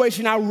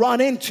situation I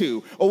run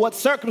into or what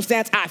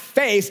circumstance I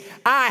face,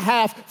 I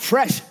have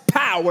fresh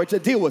power to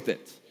deal with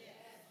it.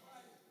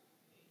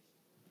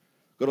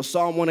 Go to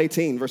Psalm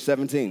 118, verse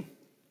 17.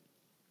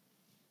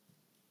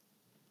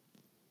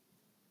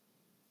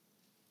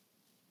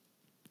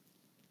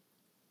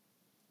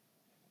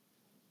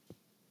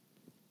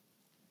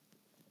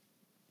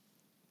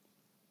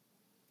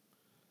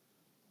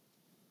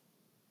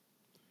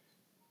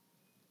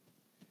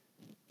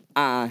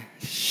 I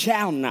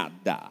shall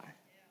not die,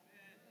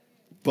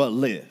 but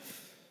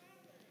live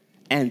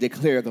and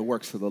declare the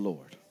works of the Lord.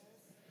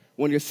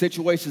 When your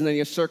situations and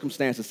your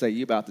circumstances say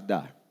you're about to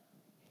die,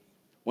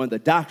 when the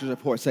doctor's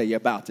reports say you're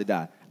about to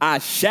die, I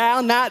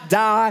shall not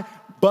die,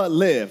 but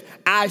live.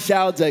 I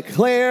shall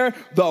declare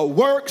the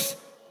works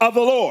of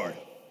the Lord.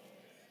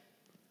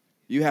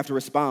 You have to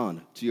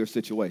respond to your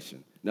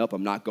situation. Nope,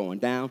 I'm not going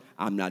down.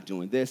 I'm not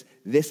doing this.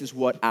 This is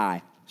what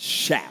I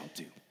shall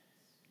do.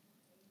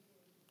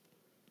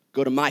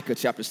 Go to Micah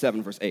chapter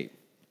 7, verse 8.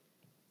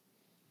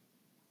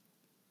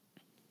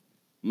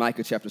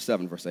 Micah chapter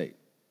 7, verse 8.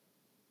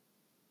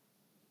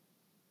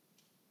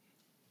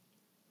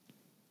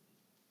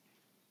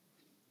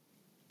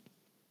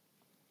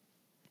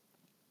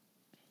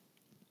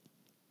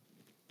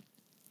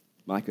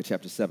 Micah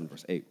chapter 7,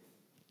 verse 8.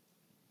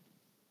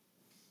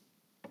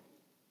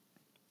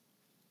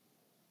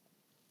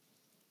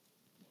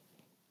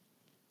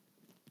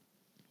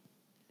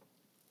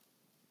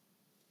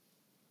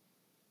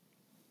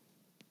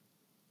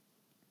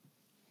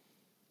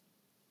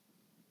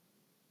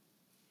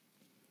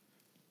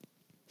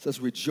 It says,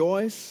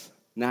 rejoice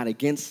not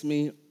against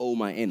me, O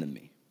my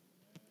enemy.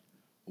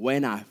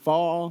 When I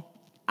fall,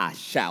 I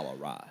shall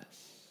arise.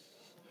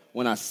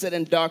 When I sit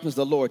in darkness,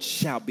 the Lord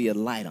shall be a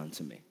light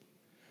unto me.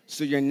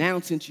 So you're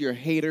announcing to your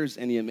haters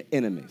and your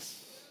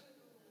enemies,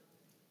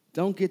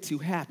 don't get too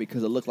happy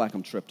because it looked like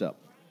I'm tripped up.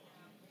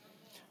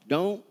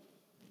 Don't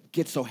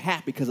get so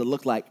happy because it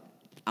looked like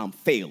I'm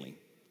failing.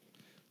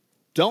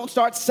 Don't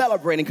start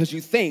celebrating because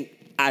you think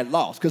I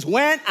lost. Because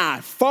when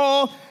I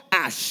fall,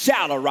 I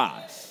shall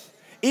arise.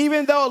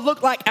 Even though it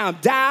looked like I'm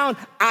down,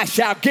 I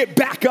shall get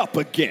back up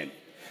again.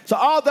 So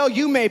although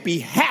you may be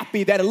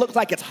happy that it looks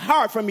like it's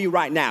hard for me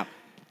right now,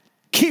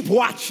 keep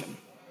watching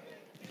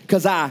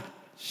because I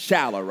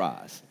shall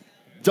arise.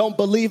 Don't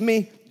believe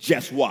me?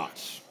 Just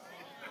watch.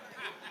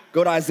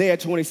 Go to Isaiah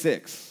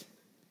 26.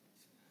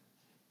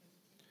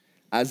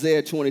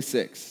 Isaiah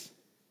 26,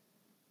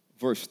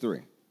 verse 3.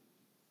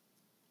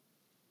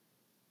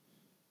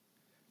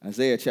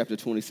 Isaiah chapter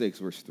 26,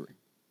 verse 3.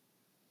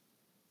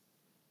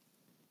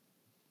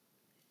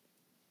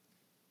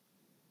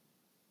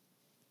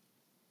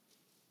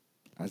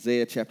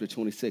 Isaiah chapter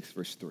 26,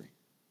 verse 3.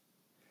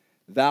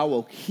 Thou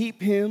wilt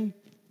keep him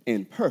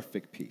in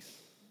perfect peace,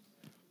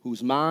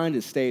 whose mind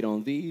is stayed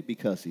on thee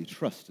because he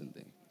trusts in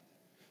thee.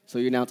 So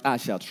you announce, I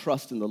shall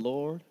trust in the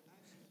Lord.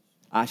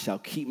 I shall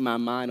keep my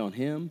mind on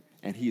him,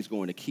 and he's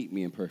going to keep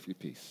me in perfect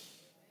peace.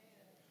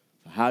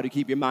 So how do you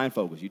keep your mind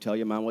focused? You tell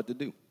your mind what to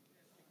do.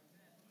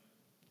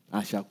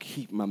 I shall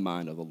keep my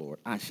mind on the Lord.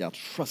 I shall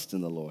trust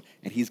in the Lord,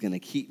 and he's going to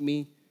keep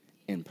me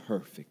in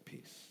perfect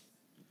peace.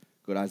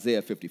 Go to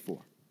Isaiah 54.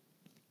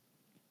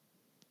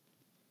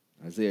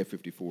 Isaiah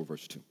 54,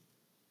 verse 2.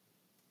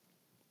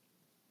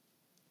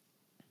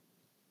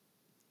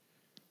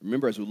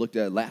 Remember, as we looked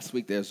at last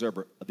week,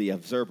 the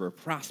observer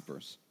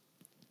prospers.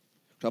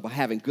 Talk about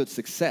having good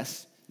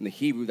success. In the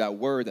Hebrew, that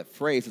word, that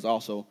phrase is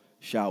also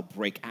shall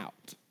break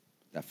out.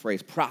 That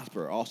phrase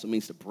prosper also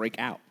means to break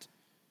out.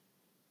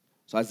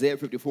 So Isaiah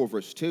 54,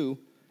 verse 2,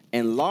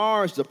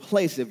 enlarge the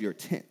place of your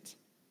tent,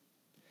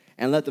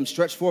 and let them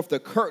stretch forth the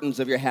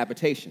curtains of your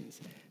habitations.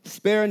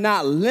 Spare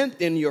not,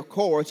 lengthen your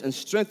cords, and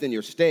strengthen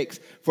your stakes,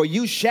 for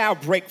you shall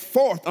break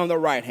forth on the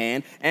right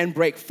hand, and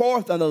break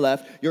forth on the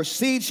left. Your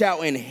seed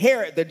shall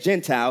inherit the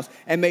Gentiles,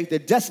 and make the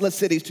desolate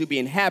cities to be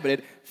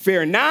inhabited.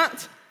 Fear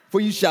not,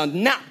 for you shall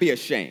not be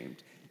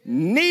ashamed.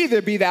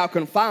 Neither be thou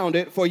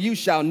confounded, for you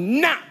shall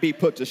not be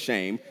put to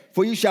shame.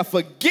 For you shall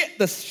forget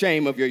the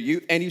shame of your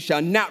youth, and you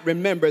shall not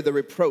remember the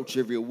reproach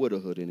of your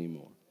widowhood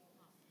anymore.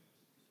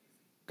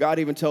 God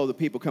even told the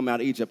people coming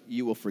out of Egypt,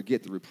 you will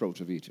forget the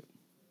reproach of Egypt.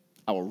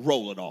 I will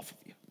roll it off of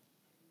you.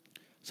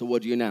 So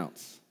what do you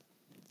announce?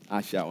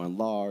 I shall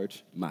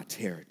enlarge my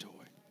territory.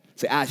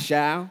 Say, I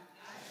shall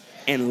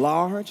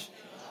enlarge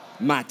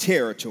my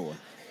territory.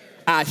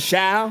 I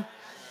shall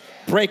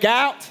break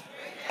out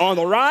on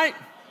the right.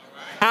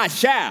 I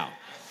shall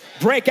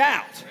break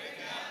out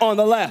on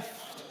the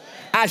left.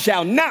 I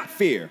shall not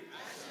fear.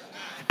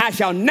 I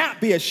shall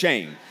not be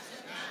ashamed.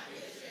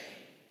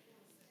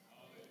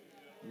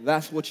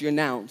 That's what you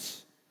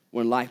announce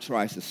when life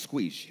tries to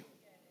squeeze you.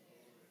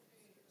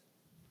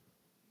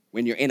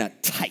 When you're in a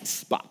tight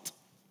spot.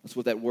 That's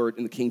what that word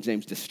in the King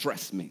James,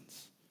 distress,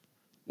 means.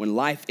 When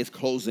life is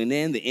closing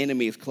in, the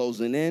enemy is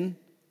closing in,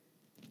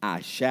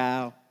 I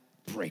shall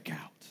break out.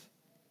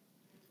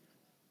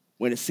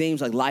 When it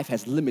seems like life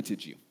has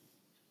limited you,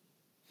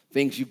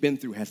 things you've been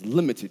through has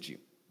limited you.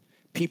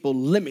 People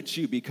limit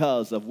you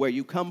because of where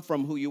you come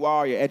from, who you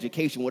are, your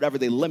education, whatever,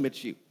 they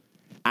limit you.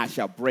 I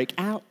shall break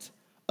out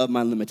of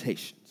my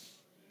limitations.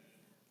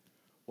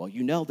 Well,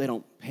 you know they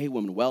don't pay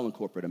women well in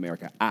corporate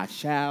America. I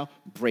shall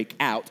break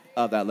out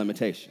of that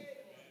limitation.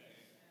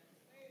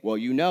 Well,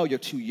 you know you're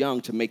too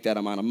young to make that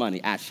amount of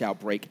money. I shall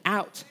break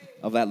out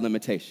of that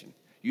limitation.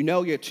 You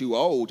know you're too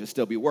old to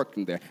still be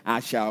working there. I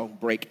shall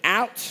break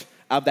out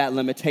of that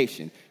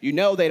limitation. You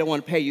know they don't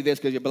want to pay you this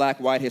because you're black,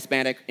 white,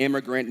 Hispanic,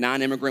 immigrant,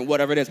 non-immigrant,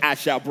 whatever it is. I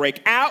shall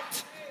break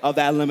out of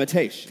that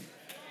limitation.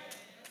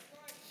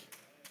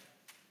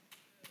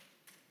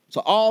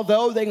 So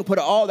although they can put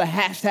all the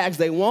hashtags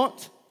they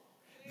want,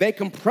 they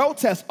can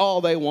protest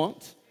all they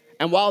want,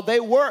 and while they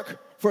work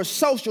for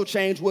social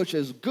change, which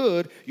is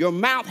good, your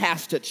mouth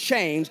has to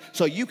change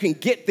so you can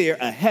get there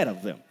ahead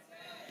of them.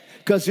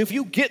 Because if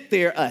you get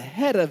there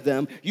ahead of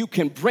them, you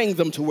can bring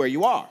them to where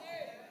you are.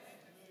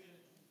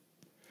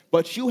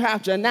 But you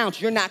have to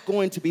announce you're not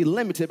going to be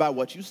limited by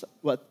what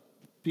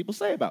people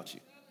say about you.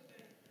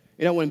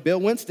 You know, when Bill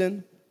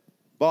Winston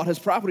bought his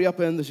property up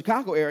in the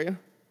Chicago area,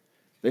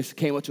 they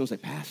came up to him and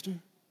said, Pastor,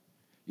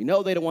 you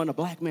know they don't want a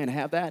black man to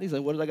have that? He said,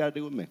 what does that got to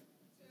do with me?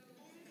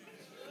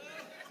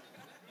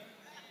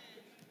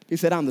 He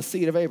said, I'm the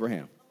seed of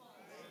Abraham.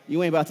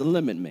 You ain't about to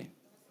limit me.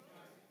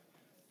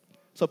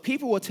 So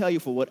people will tell you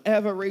for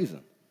whatever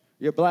reason,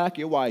 you're black,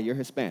 you're white, you're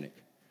Hispanic.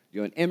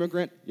 You're an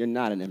immigrant, you're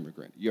not an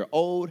immigrant. You're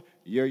old,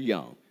 you're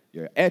young.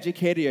 You're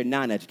educated, you're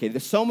non-educated.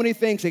 There's so many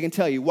things they can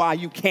tell you why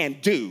you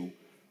can't do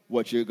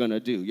what you're going to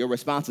do. Your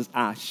response is,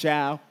 I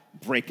shall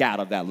break out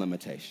of that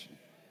limitation.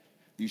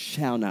 You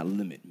shall not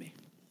limit me.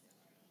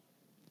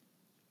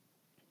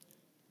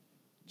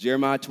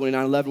 Jeremiah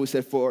 29:11, we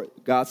said,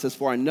 God says,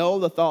 for I know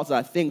the thoughts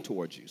I think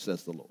towards you,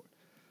 says the Lord.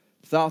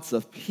 Thoughts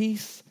of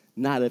peace,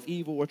 not of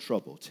evil or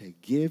trouble, to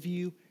give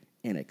you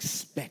an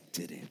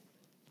expected end.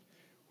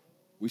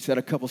 We said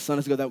a couple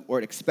Sundays ago that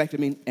word expected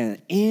means an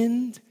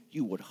end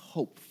you would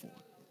hope for.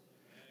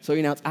 So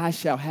you know, it's, I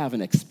shall have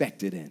an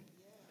expected end.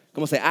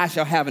 Come on, say, I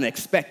shall have an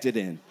expected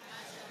end.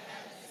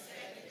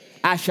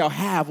 I shall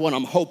have what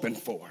I'm hoping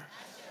for.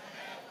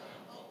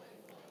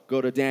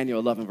 Go to Daniel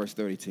 11, verse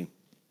 32.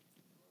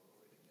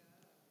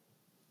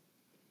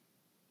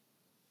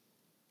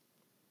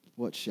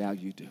 What shall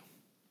you do?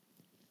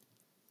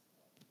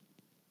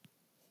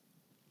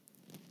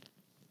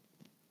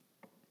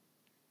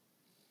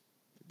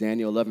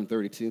 Daniel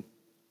 11:32.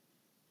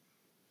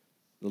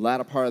 The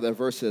latter part of that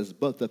verse says,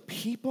 but the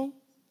people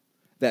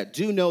that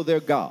do know their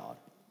God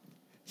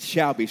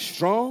shall be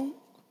strong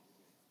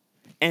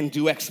and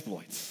do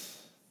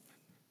exploits.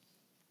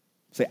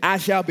 Say, I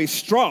shall be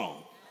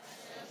strong.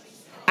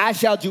 I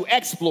shall do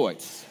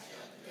exploits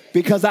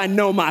because I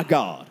know my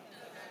God.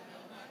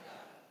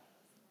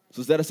 So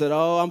instead of saying,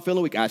 oh, I'm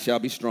feeling weak, I shall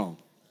be strong.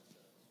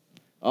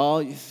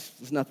 Oh,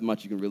 there's nothing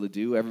much you can really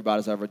do.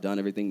 Everybody's ever done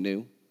everything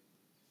new.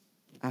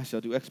 I shall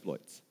do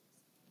exploits.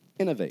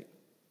 Innovate.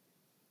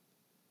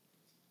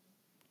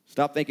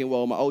 Stop thinking,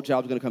 well, my old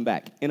job's going to come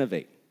back.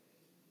 Innovate.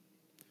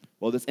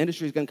 Well, this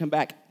industry is going to come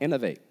back.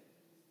 Innovate.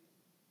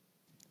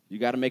 You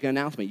got to make an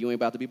announcement. You ain't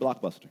about to be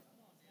Blockbuster.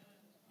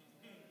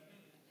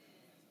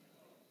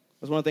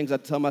 That's one of the things I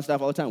tell my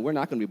staff all the time. We're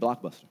not going to be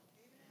Blockbuster.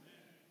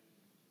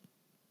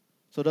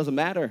 So it doesn't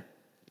matter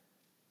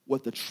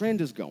what the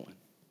trend is going.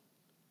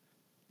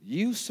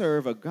 You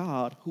serve a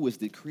God who is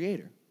the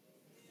creator,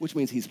 which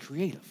means he's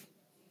creative.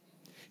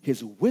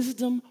 His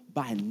wisdom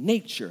by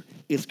nature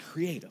is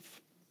creative.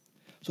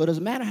 So it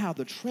doesn't matter how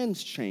the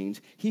trends change,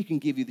 he can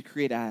give you the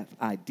creative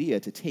idea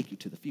to take you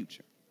to the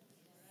future.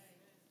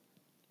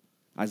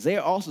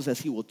 Isaiah also says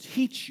he will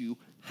teach you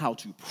how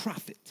to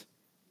profit.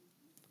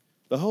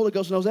 The Holy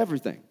Ghost knows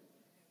everything.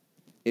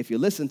 If you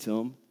listen to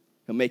him,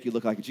 he'll make you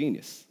look like a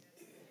genius.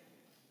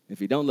 If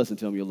you don't listen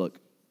to him, you'll look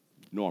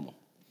normal.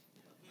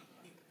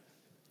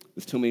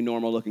 There's too many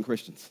normal-looking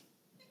Christians.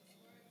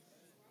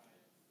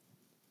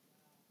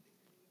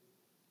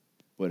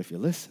 But if you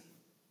listen,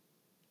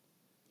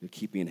 you'll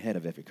keep being ahead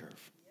of every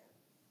curve.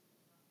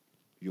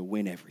 You'll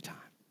win every time.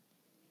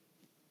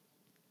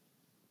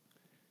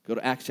 Go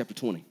to Acts chapter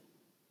 20,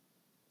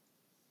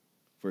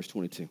 verse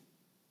 22.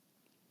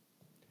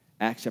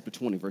 Acts chapter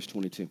 20, verse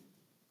 22.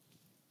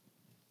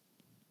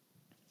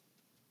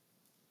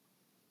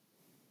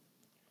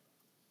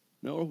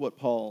 Know what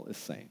Paul is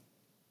saying.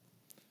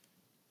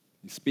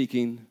 He's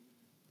speaking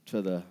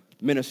to the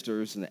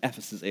ministers in the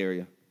Ephesus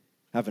area,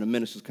 having a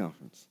ministers'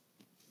 conference.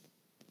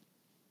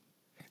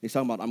 He's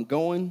talking about, I'm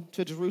going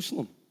to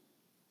Jerusalem.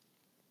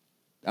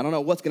 I don't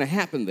know what's going to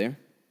happen there,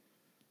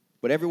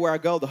 but everywhere I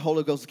go, the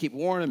Holy Ghost will keep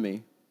warning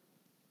me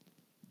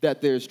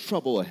that there's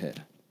trouble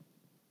ahead.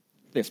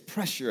 There's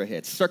pressure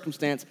ahead.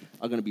 Circumstances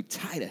are going to be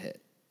tight ahead.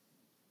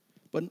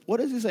 But what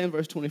does he say in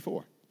verse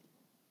 24?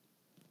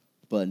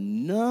 But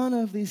none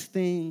of these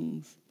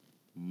things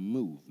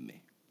move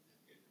me.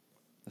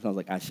 That sounds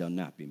like I shall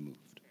not be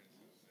moved.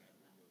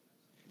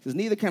 He says,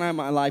 neither can I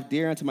my life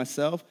dear unto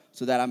myself,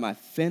 so that I might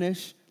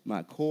finish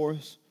my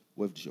course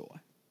with joy.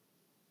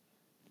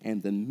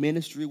 And the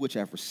ministry which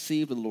I've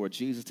received of the Lord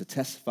Jesus to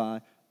testify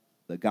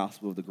the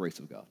gospel of the grace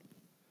of God.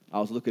 I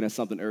was looking at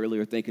something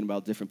earlier, thinking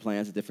about different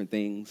plans and different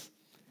things,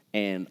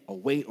 and a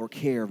weight or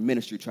care of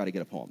ministry tried to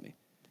get upon me.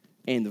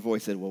 And the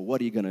voice said, well, what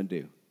are you going to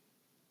do?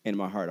 In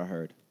my heart I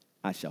heard,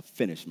 I shall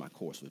finish my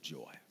course with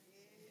joy.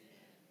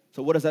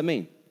 So what does that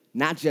mean?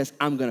 Not just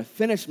I'm going to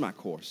finish my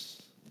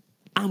course,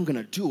 I'm going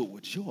to do it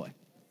with joy.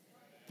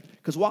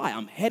 Because why?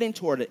 I'm heading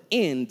toward an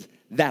end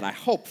that I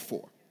hope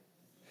for.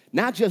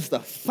 Not just the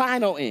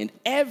final end.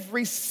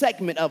 Every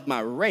segment of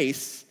my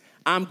race,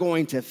 I'm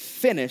going to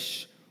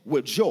finish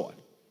with joy.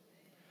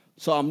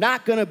 So I'm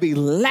not going to be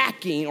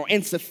lacking or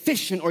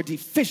insufficient or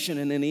deficient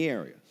in any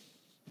areas.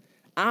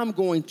 I'm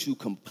going to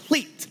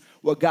complete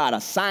what God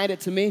assigned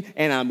it to me,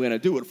 and I'm going to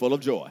do it full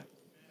of joy.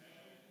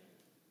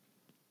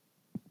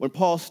 When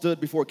Paul stood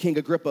before King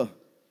Agrippa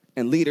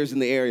and leaders in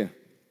the area,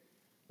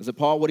 I said,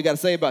 Paul, what do you got to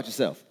say about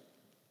yourself?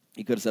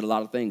 He could have said a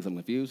lot of things. I'm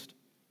confused.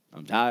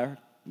 I'm tired.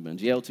 I've been in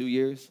jail 2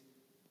 years.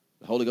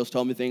 The Holy Ghost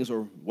told me things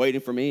were waiting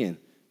for me, and,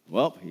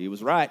 well, he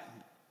was right.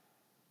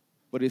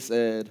 But he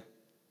said,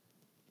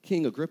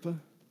 King Agrippa,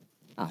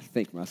 I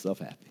think myself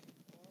happy.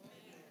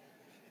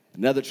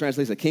 Another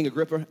translation said, King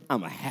Agrippa,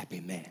 I'm a happy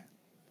man.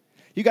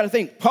 You got to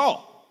think,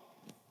 Paul,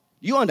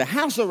 you under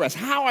house arrest.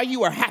 How are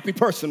you a happy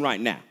person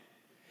right now?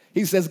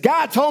 He says,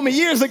 God told me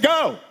years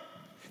ago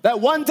that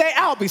one day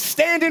I'll be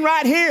standing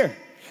right here.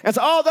 And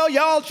so although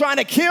y'all trying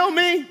to kill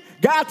me,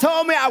 God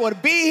told me I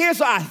would be here,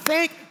 so I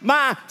think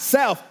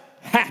myself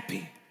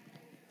happy.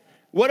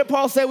 What did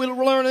Paul say we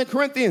learned in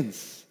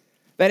Corinthians?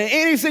 That in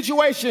any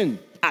situation,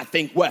 I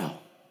think well.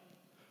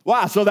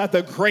 Why? So that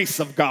the grace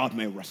of God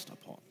may rest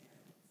upon me.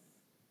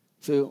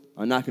 So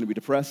I'm not going to be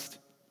depressed.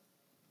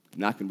 I'm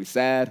not going to be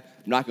sad.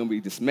 I'm not going to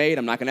be dismayed.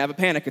 I'm not going to have a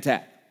panic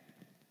attack.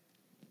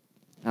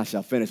 I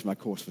shall finish my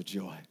course with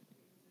joy.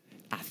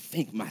 I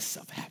think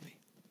myself happy.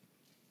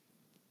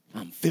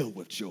 I'm filled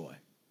with joy.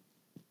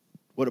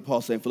 What did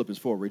Paul say in Philippians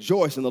 4?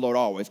 Rejoice in the Lord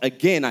always.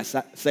 Again, I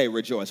say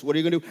rejoice. What are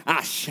you going to do?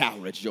 I shall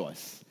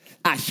rejoice.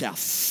 I shall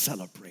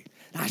celebrate.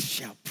 I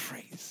shall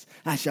praise.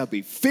 I shall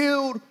be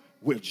filled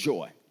with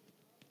joy.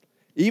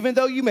 Even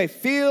though you may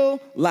feel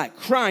like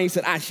crying, he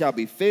said, I shall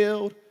be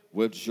filled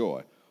with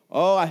joy.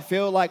 Oh, I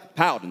feel like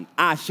pouting.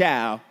 I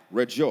shall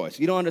rejoice.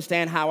 You don't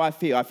understand how I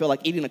feel. I feel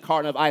like eating a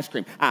carton of ice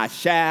cream. I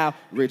shall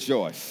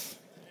rejoice.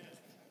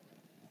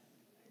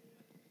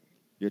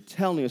 You're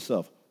telling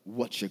yourself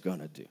what you're going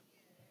to do.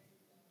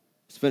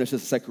 Let's finish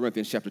this in 2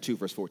 Corinthians chapter 2,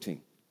 verse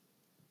 14.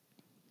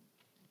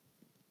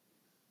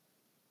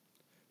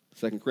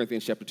 2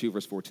 Corinthians chapter 2,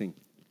 verse 14.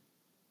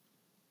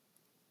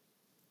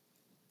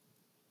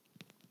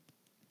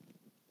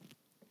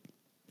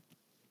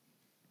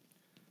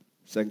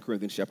 Second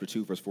Corinthians chapter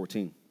 2, verse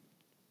 14.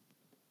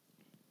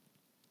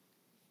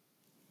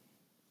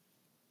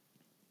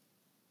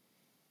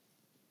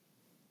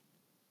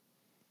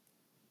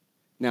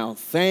 Now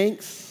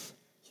thanks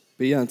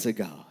be unto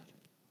God,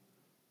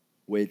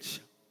 which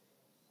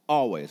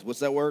always,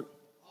 what's that word?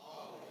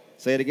 Always.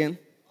 Say it again.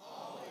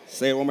 Always.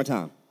 Say it one more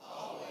time.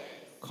 Always.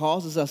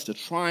 Causes us to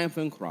triumph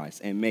in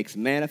Christ and makes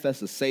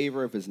manifest the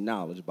savor of his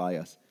knowledge by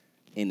us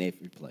in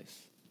every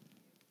place.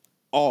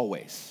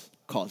 Always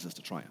causes us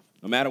to triumph.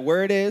 No matter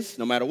where it is,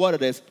 no matter what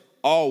it is,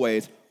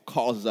 always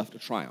causes us to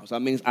triumph. So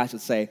that means I should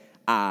say,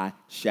 I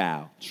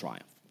shall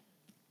triumph.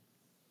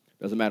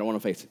 Doesn't matter what I'm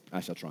facing,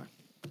 I shall triumph.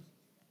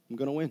 I'm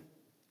going to win.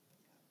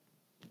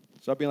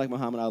 Start being like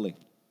Muhammad Ali.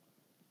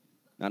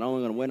 Not only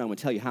am I going to win, I'm going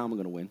to tell you how I'm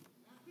going to win.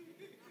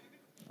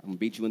 I'm going to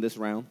beat you in this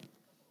round.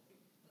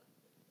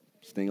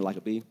 Sting like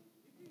a bee.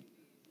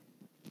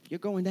 You're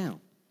going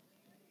down.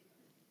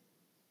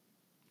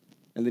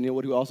 And then you know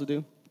what you also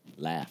do?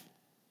 Laugh.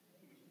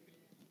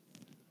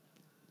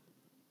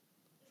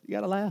 You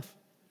got to laugh.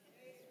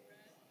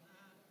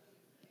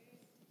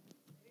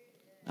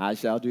 I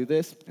shall do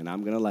this, and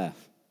I'm going to laugh.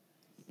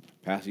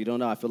 Pastor, you don't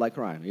know, I feel like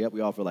crying. Yep,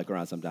 we all feel like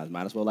crying sometimes.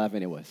 Might as well laugh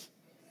anyways.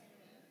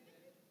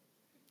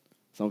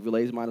 Some of you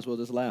ladies might as well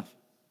just laugh.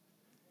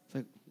 It's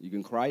like, you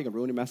can cry, you can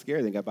ruin your mascara,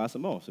 then you got to buy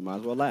some more, so you might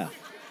as well laugh.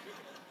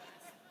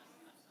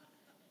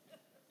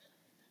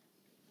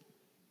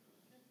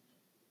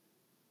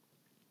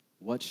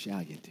 What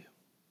shall you do?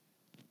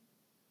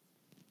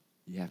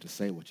 You have to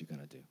say what you're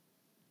going to do.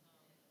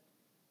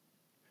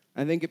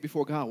 And then get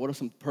before God, what are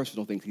some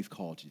personal things he's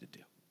called you to do?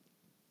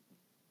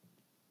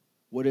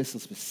 What are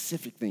some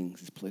specific things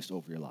he's placed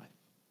over your life?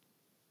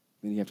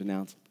 Then you have to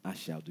announce, I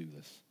shall do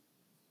this.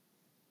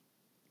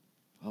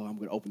 Oh, I'm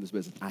going to open this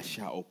business. I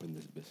shall open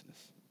this business.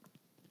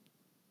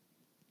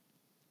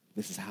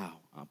 This is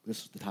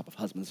the type of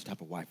husband, this is the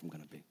type of wife I'm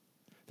going to be.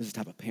 This is the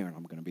type of parent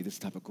I'm going to be. This is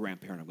the type of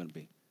grandparent I'm going to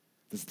be.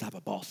 This is the type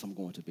of boss I'm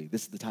going to be.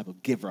 This is the type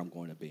of giver I'm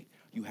going to be.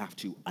 You have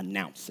to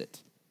announce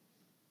it.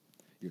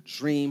 Your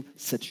dream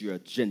sets your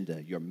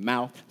agenda. Your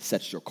mouth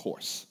sets your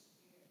course.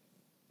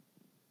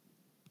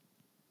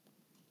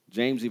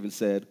 James even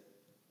said,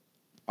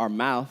 our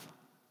mouth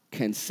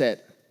can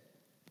set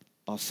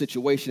a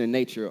situation in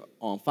nature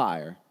on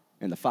fire,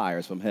 and the fire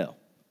is from hell.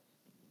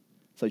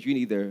 So you can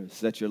either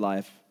set your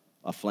life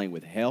aflame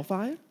with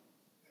hellfire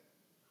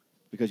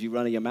because you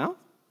run in your mouth,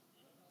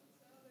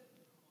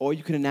 or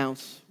you can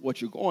announce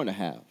what you're going to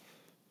have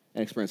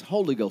and experience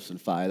Holy Ghost and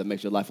fire that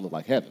makes your life look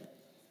like heaven.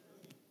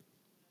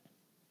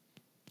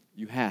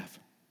 You have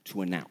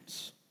to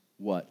announce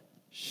what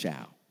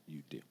shall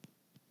you do.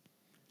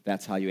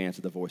 That's how you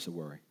answer the voice of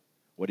worry.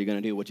 What are you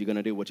going to do? What are you going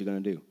to do? What are you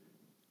going to do?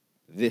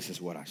 This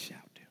is what I shall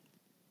do.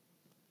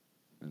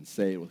 And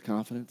say it with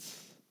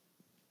confidence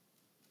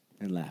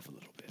and laugh a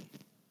little bit.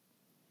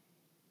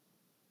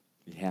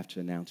 You have to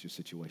announce your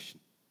situation.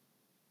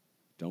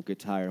 Don't get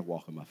tired of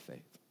walking by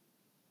faith.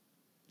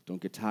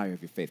 Don't get tired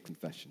of your faith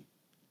confession,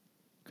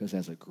 because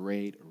there's a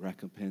great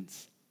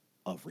recompense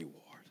of reward.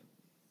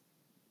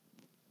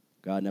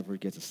 God never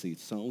forgets a seed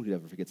sown. He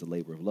never forgets a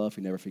labor of love.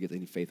 He never forgets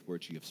any faith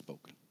words you have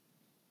spoken.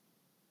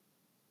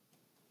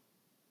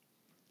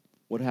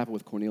 What happened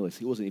with Cornelius?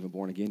 He wasn't even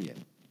born again yet.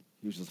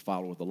 He was just a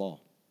follower of the law.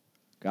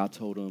 God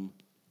told him,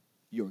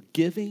 your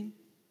giving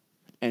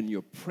and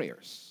your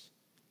prayers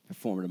have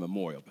formed a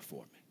memorial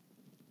before me.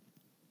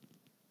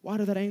 Why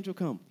did that angel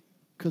come?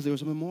 Because there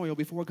was a memorial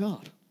before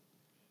God.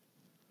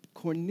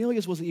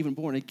 Cornelius wasn't even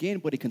born again,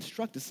 but he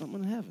constructed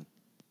something in heaven.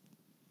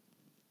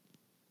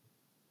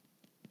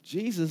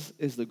 Jesus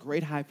is the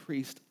great high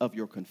priest of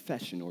your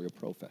confession or your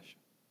profession.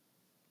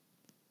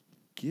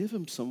 Give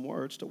him some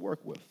words to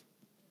work with.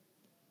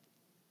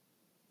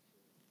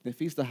 If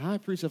he's the high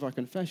priest of our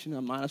confession, I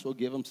might as well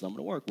give him something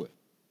to work with.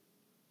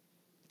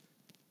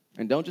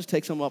 And don't just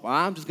take some up,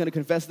 I'm just going to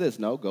confess this.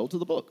 No, go to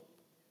the book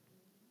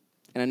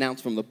and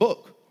announce from the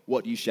book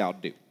what you shall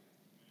do.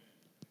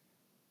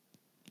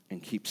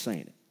 And keep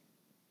saying it.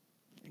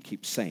 And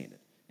keep saying it.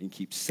 And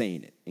keep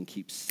saying it. And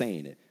keep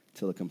saying it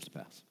till it comes to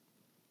pass.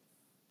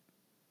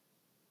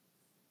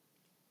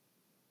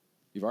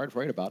 You've already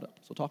prayed about it,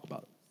 so talk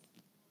about it.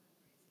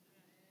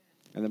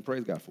 And then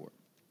praise God for it.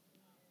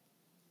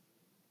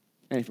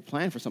 And if you're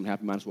planning for something to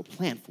happen, you might as well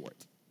plan for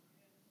it.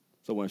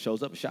 So when it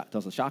shows up, it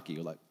doesn't shock you.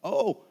 You're like,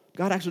 oh,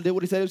 God actually did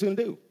what he said he was going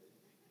to do.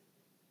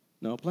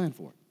 No, plan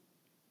for it.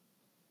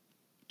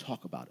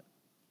 Talk about it.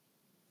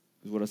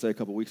 This is what I said a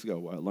couple weeks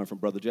ago. I learned from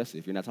Brother Jesse.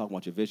 If you're not talking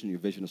about your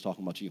vision is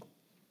talking about you.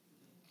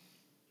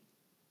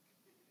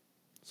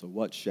 So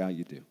what shall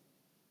you do?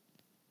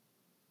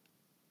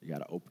 You got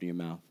to open your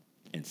mouth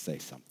and say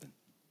something.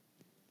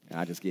 And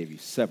I just gave you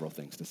several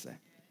things to say.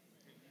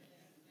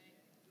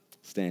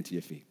 Stand to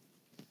your feet.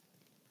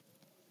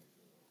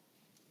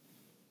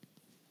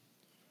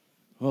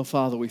 Oh,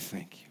 Father, we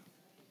thank you.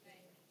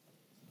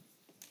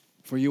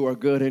 For you are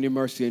good and your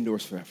mercy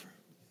endures forever.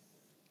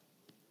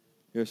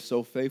 You're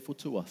so faithful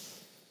to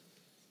us.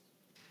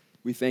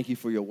 We thank you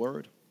for your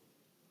word,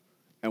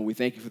 and we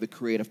thank you for the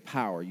creative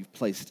power you've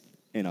placed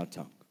in our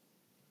tongue.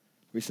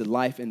 We said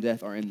life and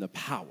death are in the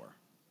power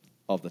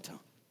of the tongue,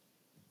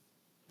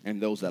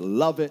 and those that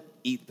love it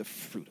eat the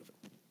fruit of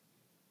it.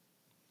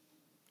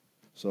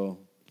 So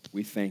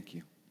we thank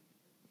you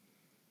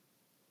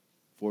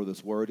for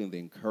this word and the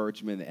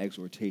encouragement and the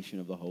exhortation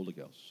of the Holy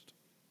Ghost.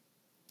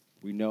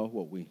 We know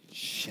what we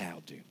shall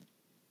do,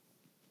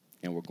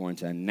 and we're going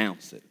to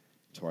announce it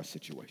to our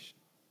situation.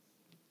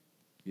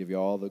 Give you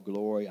all the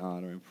glory,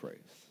 honor, and praise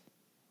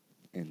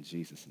in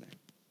Jesus' name.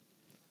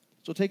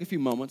 So take a few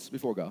moments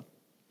before God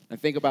and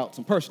think about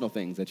some personal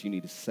things that you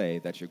need to say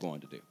that you're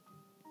going to do.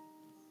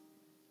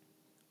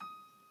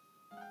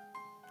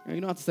 And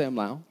you don't have to say them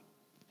loud,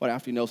 but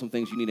after you know some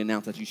things you need to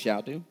announce that you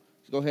shall do,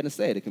 just go ahead and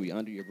say it. It can be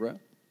under your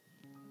breath.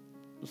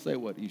 Just say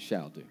what you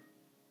shall do.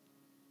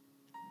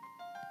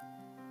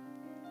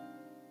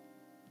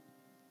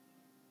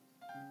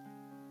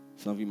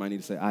 Some of you might need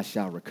to say, I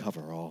shall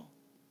recover all.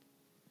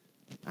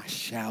 I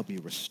shall be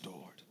restored.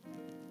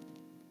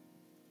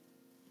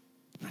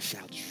 I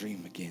shall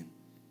dream again.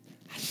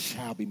 I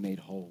shall be made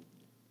whole.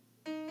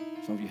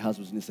 Some of you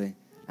husbands need to say,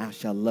 I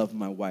shall love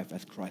my wife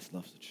as Christ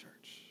loves the church.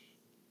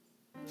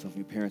 Some of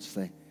you parents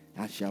say,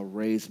 I shall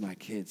raise my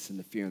kids in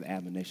the fear and the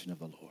admonition of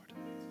the Lord.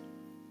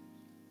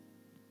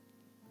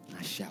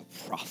 I shall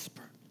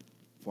prosper,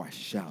 for I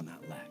shall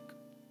not lack.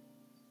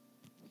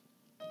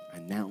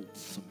 Announce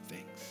some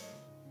things.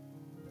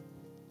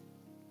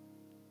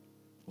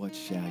 What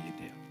shall you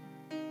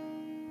do?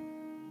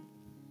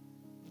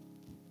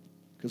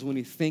 Because when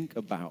you think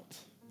about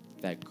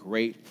that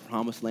great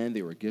promised land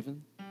they were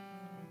given,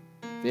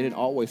 they didn't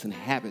always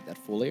inhabit that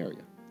full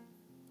area.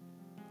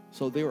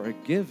 So they were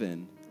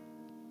given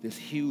this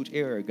huge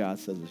area God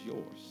says is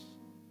yours,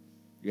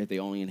 yet they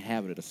only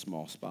inhabited a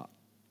small spot.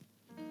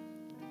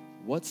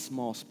 What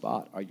small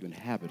spot are you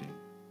inhabiting,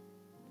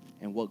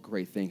 and what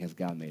great thing has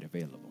God made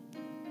available?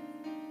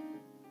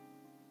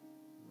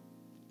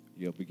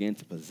 You'll begin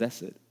to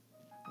possess it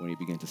when you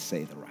begin to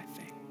say the right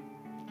thing.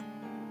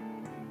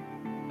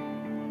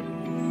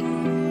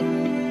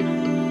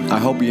 I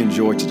hope you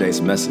enjoyed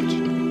today's message.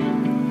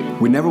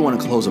 We never want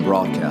to close a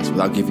broadcast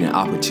without giving you an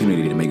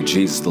opportunity to make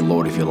Jesus the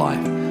Lord of your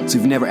life. So if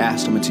you've never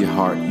asked him into your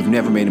heart, you've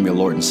never made him your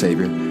Lord and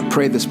Savior,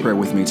 pray this prayer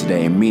with me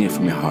today and mean it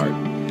from your heart.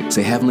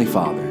 Say, Heavenly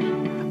Father,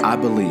 I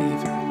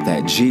believe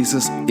that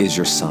Jesus is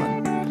your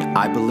Son.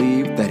 I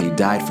believe that he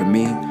died for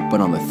me, but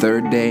on the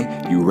third day,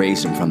 you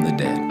raised him from the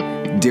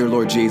dead. Dear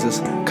Lord Jesus,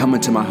 come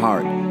into my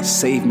heart.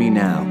 Save me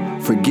now.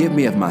 Forgive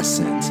me of my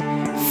sins.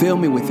 Fill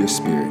me with your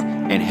Spirit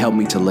and help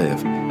me to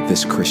live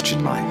this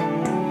Christian life.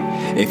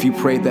 If you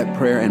prayed that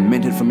prayer and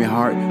meant it from your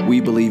heart,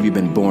 we believe you've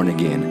been born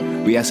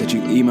again. We ask that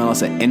you email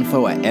us at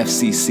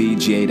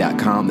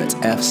info@fccga.com. That's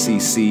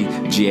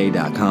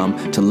fccga.com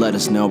to let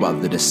us know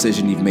about the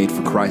decision you've made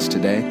for Christ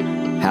today.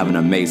 Have an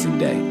amazing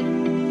day.